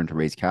to learn to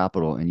raise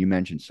capital. And you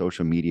mentioned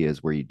social media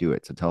is where you do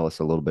it. So tell us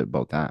a little bit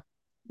about that.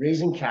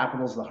 Raising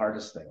capital is the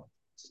hardest thing.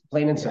 It's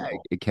plain and Yeah, it,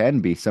 simple. it can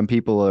be. Some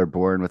people are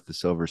born with the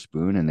silver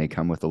spoon and they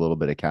come with a little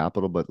bit of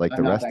capital, but like I'm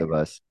the not rest that of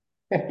us,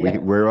 good. we Yeah,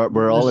 we're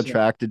all 100%.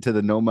 attracted to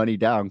the no money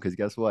down because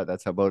guess what?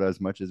 That's about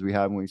as much as we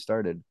had when we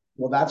started.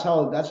 Well, that's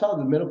how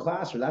the middle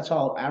class, or that's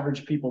how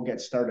average people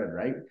get started,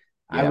 right?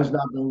 I Yeah, was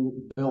not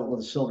built with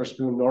a silver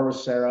spoon, nor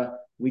was Sarah.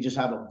 We just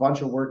have a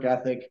bunch of work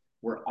ethic.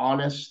 We're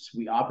honest.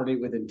 We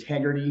operate with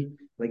integrity.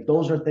 Like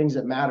those are things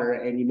that matter.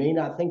 And you may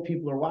not think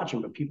people are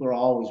watching, but people are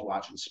always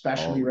watching,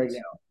 especially right always.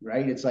 now,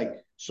 right? It's like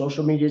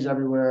social media is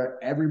everywhere.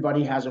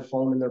 Everybody has a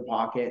phone in their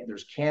pocket.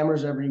 There's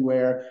cameras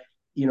everywhere.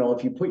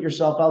 If you put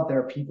yourself out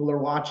there, people are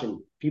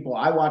watching.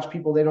 I watch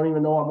people, they don't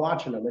even know I'm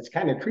watching them. It's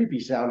kind of creepy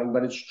sounding,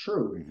 but it's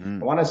true.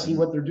 Hmm. I want to see Hmm.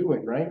 what they're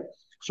doing, right?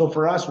 So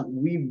for us,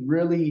 we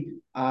really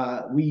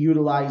we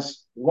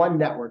utilize one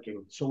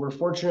networking. So we're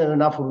fortunate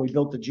enough when we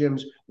built the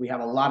gyms, we have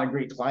a lot of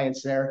great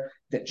clients there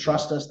that Yeah.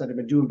 trust us, that have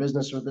been doing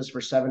business with us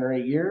for 7 or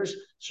 8 years.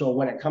 So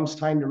when it comes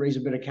time to raise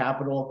a bit of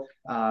capital,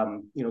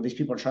 these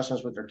people are trusting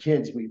us with their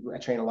kids. I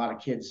train a lot of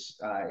kids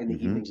in the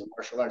Hmm. evenings in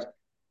martial arts,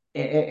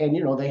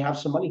 and they have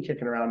some money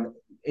kicking around.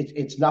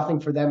 It's nothing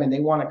for them, and they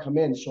want to come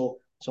in.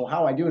 So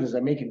how I do it is I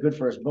make it good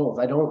for us both.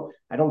 I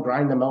don't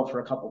grind them out for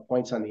a couple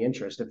points on the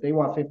interest. If they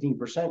want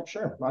 15%,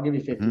 sure, I'll give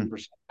you Hmm.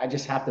 15%. I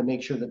just have to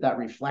make sure that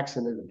reflects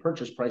into the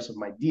purchase price of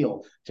my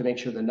deal to make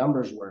sure the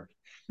numbers work.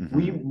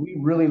 We Hmm. we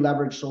really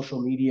leverage social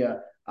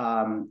media,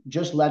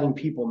 just letting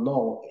people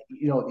know.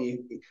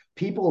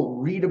 People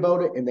read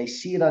about it and they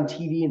see it on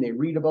TV and they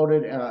read about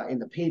it in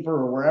the paper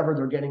or wherever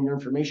they're getting their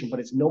information, but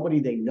it's nobody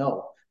they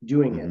know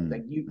doing it. Hmm.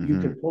 Like you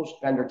Hmm. could post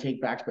vendor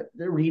takebacks, but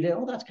they're reading,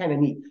 oh, that's kind of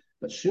neat.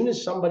 But as soon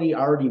as somebody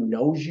already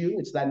knows you,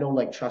 it's that no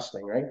like trust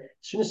thing, right?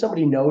 As soon as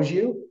somebody knows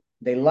you,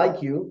 they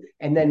like you.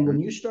 And then when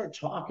Hmm. you start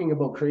talking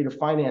about creative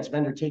finance,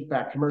 vendor take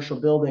back, commercial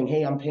building,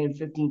 hey, I'm paying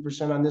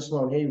 15% on this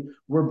loan. Hey,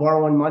 we're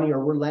borrowing money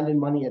or we're lending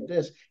money at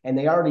this. And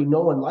they already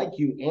know and like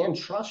you and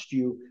trust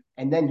you.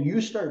 And then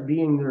you start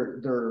being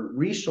their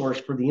resource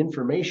for the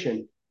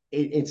information.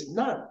 It's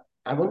not,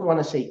 I wouldn't want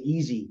to say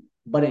easy,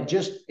 but it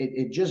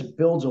just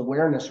builds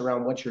awareness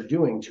around what you're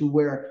doing, to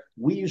where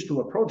we used to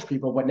approach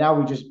people, but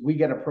now we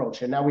get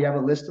approached, and now we have a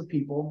list of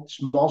people,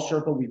 small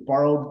circle, we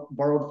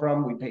borrowed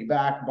from, we pay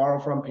back, borrow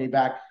from, pay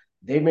back.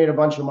 They've made a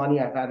bunch of money.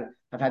 I've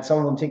had some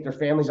of them take their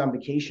families on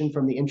vacation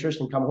from the interest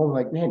and come home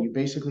like, man, you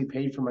basically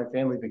paid for my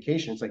family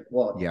vacation. It's like,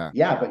 well, Yeah.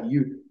 yeah, but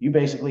you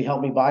basically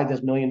helped me buy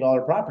this $1 million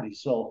property.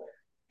 So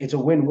it's a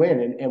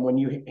win-win. And when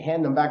you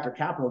hand them back their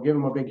capital, give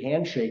them a big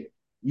handshake,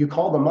 you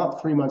call them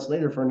up 3 months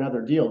later for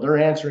another deal. They're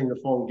answering the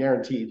phone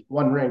guaranteed.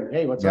 One ring.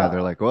 Hey, what's Yeah, they're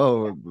up? like,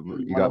 "Whoa, You you want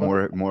to got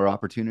look at more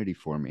opportunity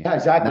for me." Yeah, And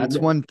exactly. that's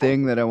one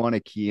thing that I want to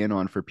key in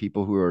on for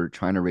people who are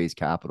trying to raise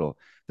capital.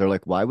 They're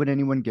like, "Why would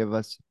anyone give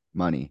us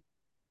money?"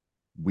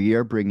 We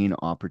are bringing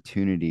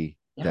opportunity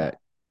Yeah, that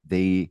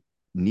they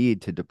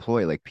need to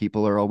deploy. Like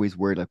people are always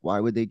worried, like, why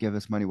would they give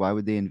us money? Why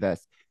would they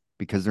invest?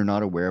 Because they're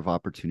not aware of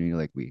opportunity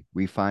like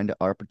we find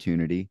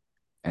opportunity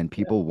and yeah,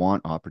 people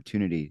want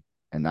opportunity.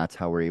 And that's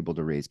how we're able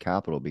to raise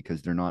capital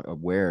because they're not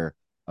aware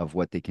of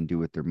what they can do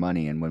with their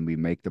money. And when we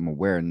make them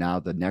aware,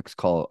 now the next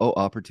call, oh,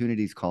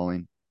 opportunity's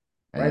calling.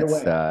 And right it's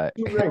away.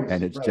 Two and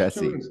rings, it's right? Two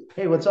Jesse. rings.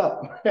 Hey, what's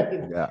up?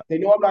 Yeah. They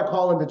know I'm not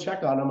calling to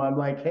check on them. I'm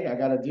like, hey, I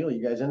got a deal.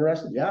 You guys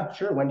interested? Yeah,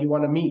 sure. When do you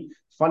want to meet?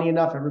 Funny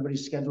enough,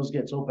 everybody's schedules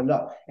gets opened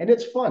up, and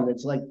it's fun.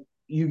 It's like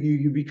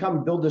you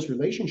become build this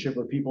relationship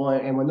with people,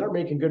 and when they're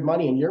making good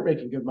money and you're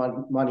making good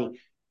money,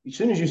 as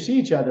soon as you see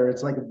each other,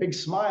 it's like a big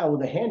smile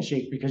with a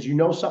handshake because you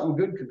know something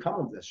good could come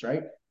of this,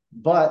 right?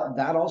 But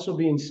that also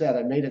being said,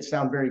 I made it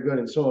sound very good,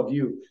 and so have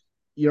you.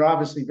 You're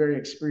obviously very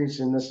experienced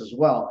in this as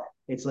well.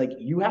 It's like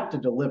you have to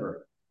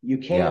deliver.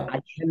 Yeah.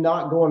 I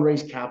cannot go and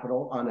raise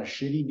capital on a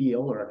shitty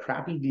deal or a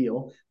crappy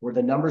deal where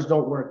the numbers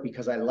don't work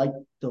because I like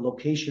the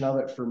location of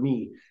it for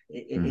me.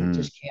 It Hmm.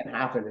 just can't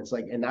happen. It's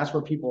like, and that's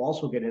where people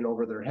also get in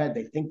over their head.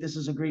 They think this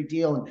is a great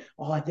deal. And,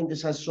 oh, I think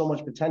this has so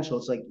much potential.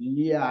 It's like,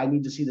 yeah, I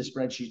need to see the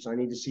spreadsheets. I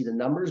need to see the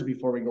numbers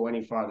before we go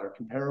any farther.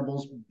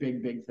 Comparables,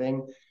 big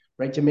thing,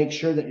 right? To make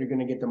sure that you're going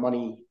to get the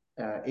money.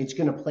 It's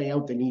going to play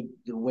out the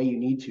way you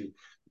need to.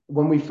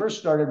 When we first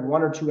started,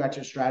 one or two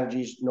exit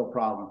strategies, no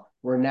problem.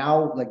 We're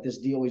now, like this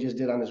deal we just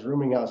did on this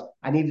rooming house,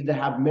 I needed to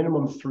have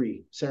minimum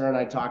three. Sarah and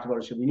I talked about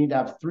it. So we need to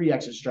have three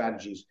exit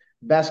strategies: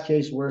 best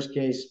case, worst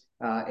case,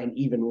 and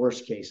even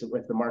worst case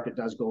if the market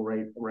does go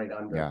right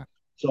under. Yeah.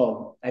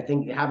 So I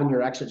think having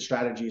your exit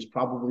strategy is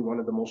probably one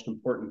of the most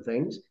important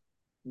things.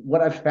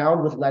 What I've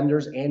found with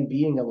lenders and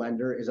being a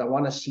lender is I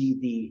want to see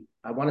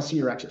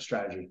your exit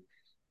strategy.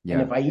 And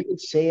Yeah. if I even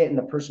say it and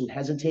the person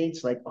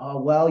hesitates, like,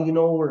 oh well, you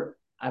know,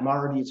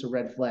 it's a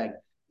red flag.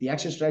 The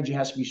exit strategy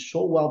has to be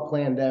so well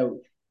planned out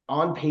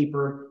on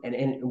paper.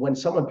 And when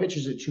someone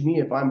pitches it to me,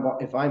 if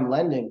I'm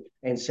lending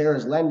and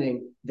Sarah's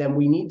lending, then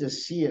we need to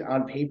see it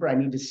on paper. I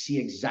need to see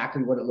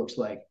exactly what it looks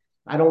like.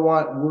 I don't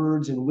want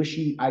words and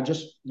wishy. I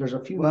just there's a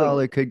few like Well,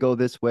 it could go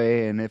this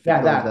way, and if it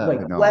yeah, goes that that, like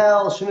but no.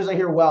 well, as soon as I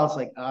hear well, it's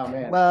like, oh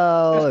man,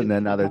 Well, just and because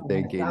then it's a other couple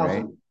hundred thinking,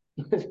 right? thousand.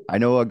 I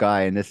know a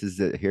guy, and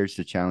here's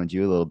to challenge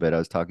you a little bit. I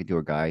was talking to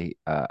a guy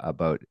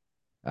about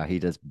he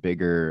does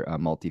bigger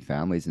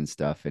multifamilies and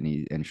stuff,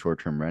 and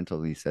short-term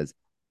rental. He says,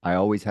 I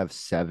always have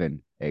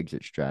seven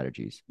exit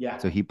strategies. Yeah,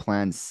 So he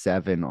plans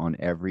seven on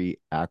every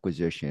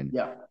acquisition.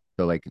 yeah,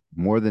 So like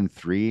more than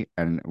three.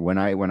 And when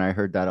I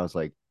heard that, I was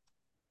like,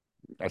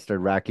 I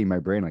started racking my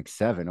brain like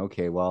seven.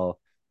 Okay, well,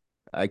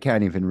 I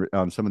can't even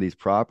on some of these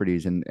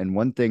properties. And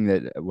one thing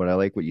that what I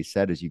like what you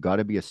said is you got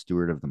to be a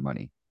steward of the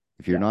money.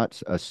 If you're yeah,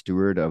 not a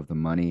steward of the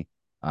money,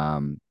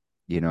 um,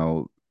 you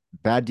know,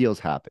 bad deals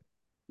happen.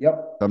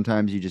 yep.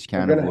 Sometimes you just They're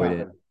can't gonna avoid it.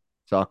 happen.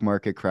 Stock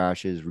market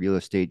crashes, real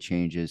estate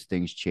changes,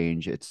 things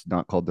change. It's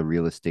not called the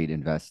real estate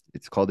invest.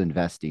 It's called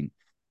investing.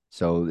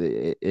 So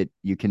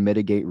you can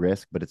mitigate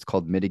risk, but it's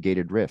called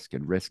mitigated risk,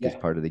 and risk is Yeah,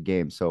 part of the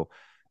game. So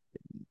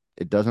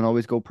it doesn't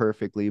always go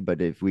perfectly,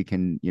 but if we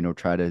can,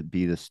 try to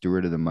be the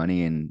steward of the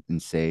money and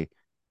say,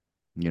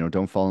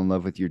 don't fall in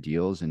love with your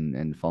deals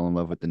and fall in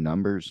love with the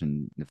numbers.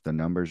 And if the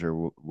numbers are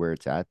where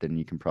it's at, then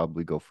you can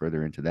probably go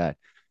further into that.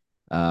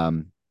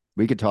 Um,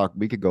 we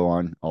could go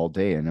on all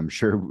day, and I'm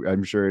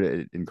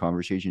sure in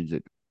conversations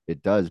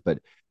it does. But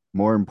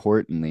more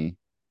importantly,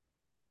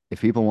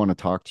 if people want to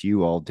talk to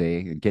you all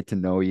day and get to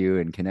know you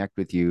and connect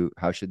with you,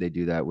 how should they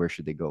do that? Where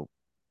should they go?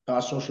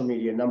 social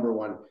media number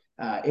one.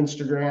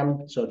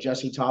 Instagram. So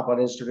Jesse Top on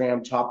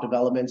Instagram, Top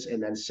Developments,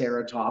 and then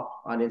Sarah Top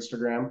on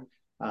Instagram.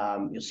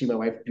 You'll see my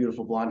wife,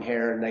 beautiful blonde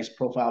hair, nice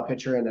profile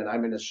picture, and then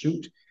I'm in a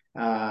suit.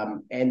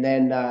 And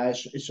then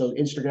so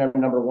Instagram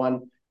number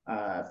one,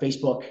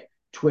 Facebook,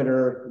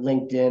 Twitter,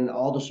 LinkedIn,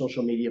 all the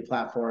social media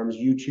platforms,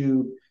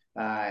 YouTube.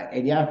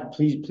 And yeah,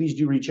 please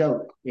do reach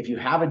out if you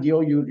have a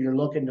deal you're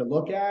looking to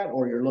look at,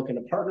 or you're looking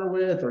to partner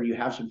with, or you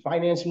have some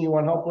financing you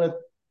want help with.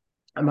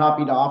 I'm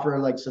happy to offer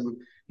like some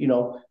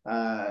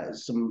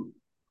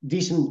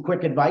decent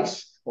quick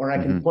advice, or I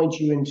can Mm-hmm. point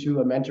you into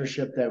a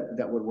mentorship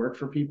that would work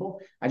for people.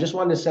 I just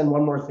wanted to send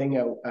one more thing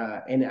out,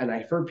 and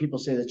I've heard people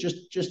say that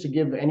just to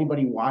give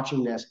anybody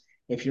watching this,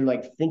 if you're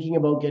like thinking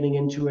about getting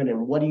into it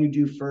and what do you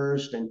do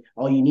first, and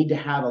oh, you need to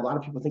have a lot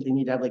of people think they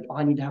need to have like, oh,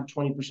 I need to have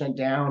 20%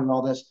 down and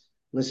all this.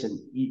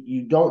 Listen,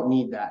 you don't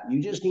need that.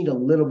 You just need a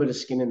little bit of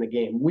skin in the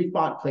game. We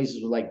bought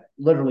places with like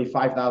literally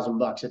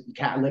 $5,000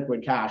 at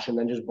liquid cash and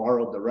then just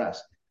borrowed the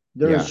rest.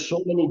 Yeah. There's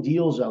so many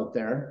deals out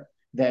there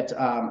that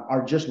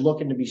are just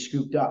looking to be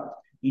scooped up.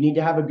 You need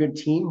to have a good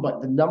team,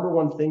 but the number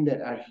one thing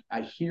that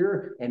I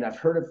hear and I've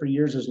heard it for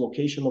years is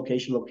location,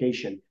 location,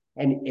 location.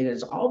 And it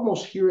is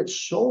almost hear it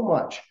so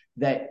much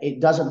that it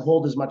doesn't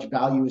hold as much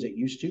value as it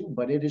used to,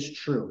 but it is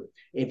true.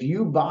 If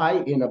you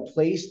buy in a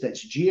place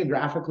that's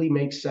geographically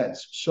makes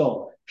sense,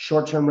 so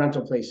short-term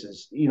rental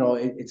places,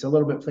 it's a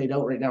little bit played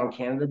out right now in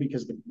Canada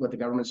because what the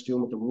government's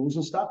doing with the rules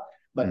and stuff.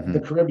 But the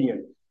Mm-hmm.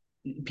 Caribbean,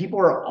 people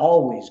are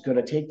always going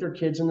to take their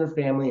kids and their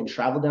family and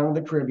travel down to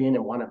the Caribbean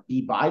and want to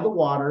be by the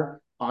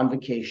water on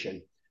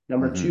vacation.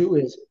 Number Mm-hmm. two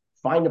is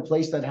find a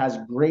place that has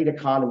great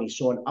economy.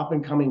 So an up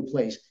and coming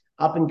place.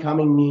 Up and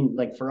coming mean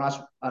like for us,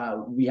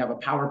 we have a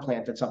power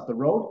plant that's up the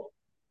road.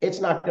 It's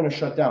not going to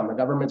shut down. The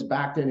government's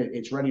backed it.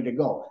 It's ready to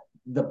go.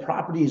 The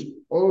property is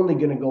only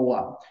going to go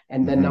up.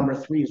 And then Mm-hmm. number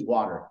three is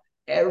water.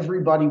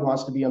 Everybody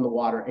wants to be on the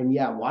water. And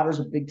yeah, water's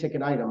a big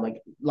ticket item. Like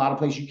a lot of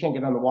places you can't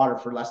get on the water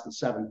for less than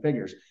seven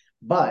figures.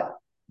 But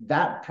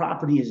that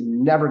property is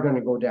never going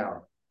to go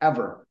down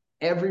ever.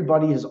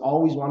 Everybody has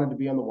always wanted to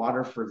be on the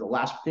water for the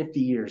last 50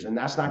 years, and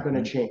that's not going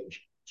to Mm-hmm.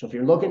 change. So if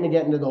you're looking to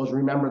get into those,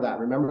 remember that.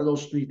 Remember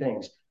those three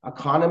things: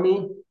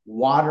 economy,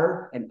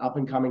 water, and up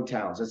and coming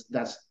towns.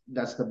 That's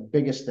the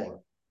biggest thing.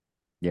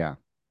 Yeah.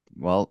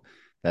 Well,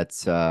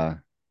 that's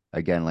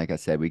again, like I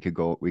said, we could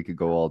go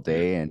all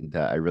day, and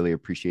I really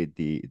appreciate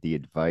the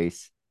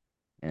advice.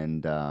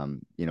 And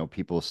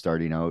people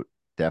starting out,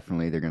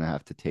 definitely they're gonna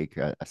have to take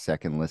a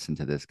second listen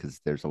to this because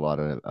there's a lot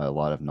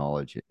of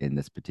knowledge in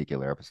this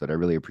particular episode. I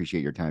really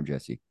appreciate your time,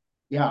 Jesse.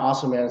 Yeah,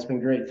 awesome, man. It's been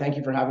great. Thank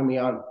you for having me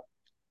on.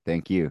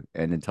 Thank you.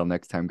 And until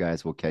next time,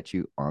 guys, we'll catch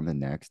you on the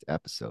next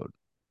episode.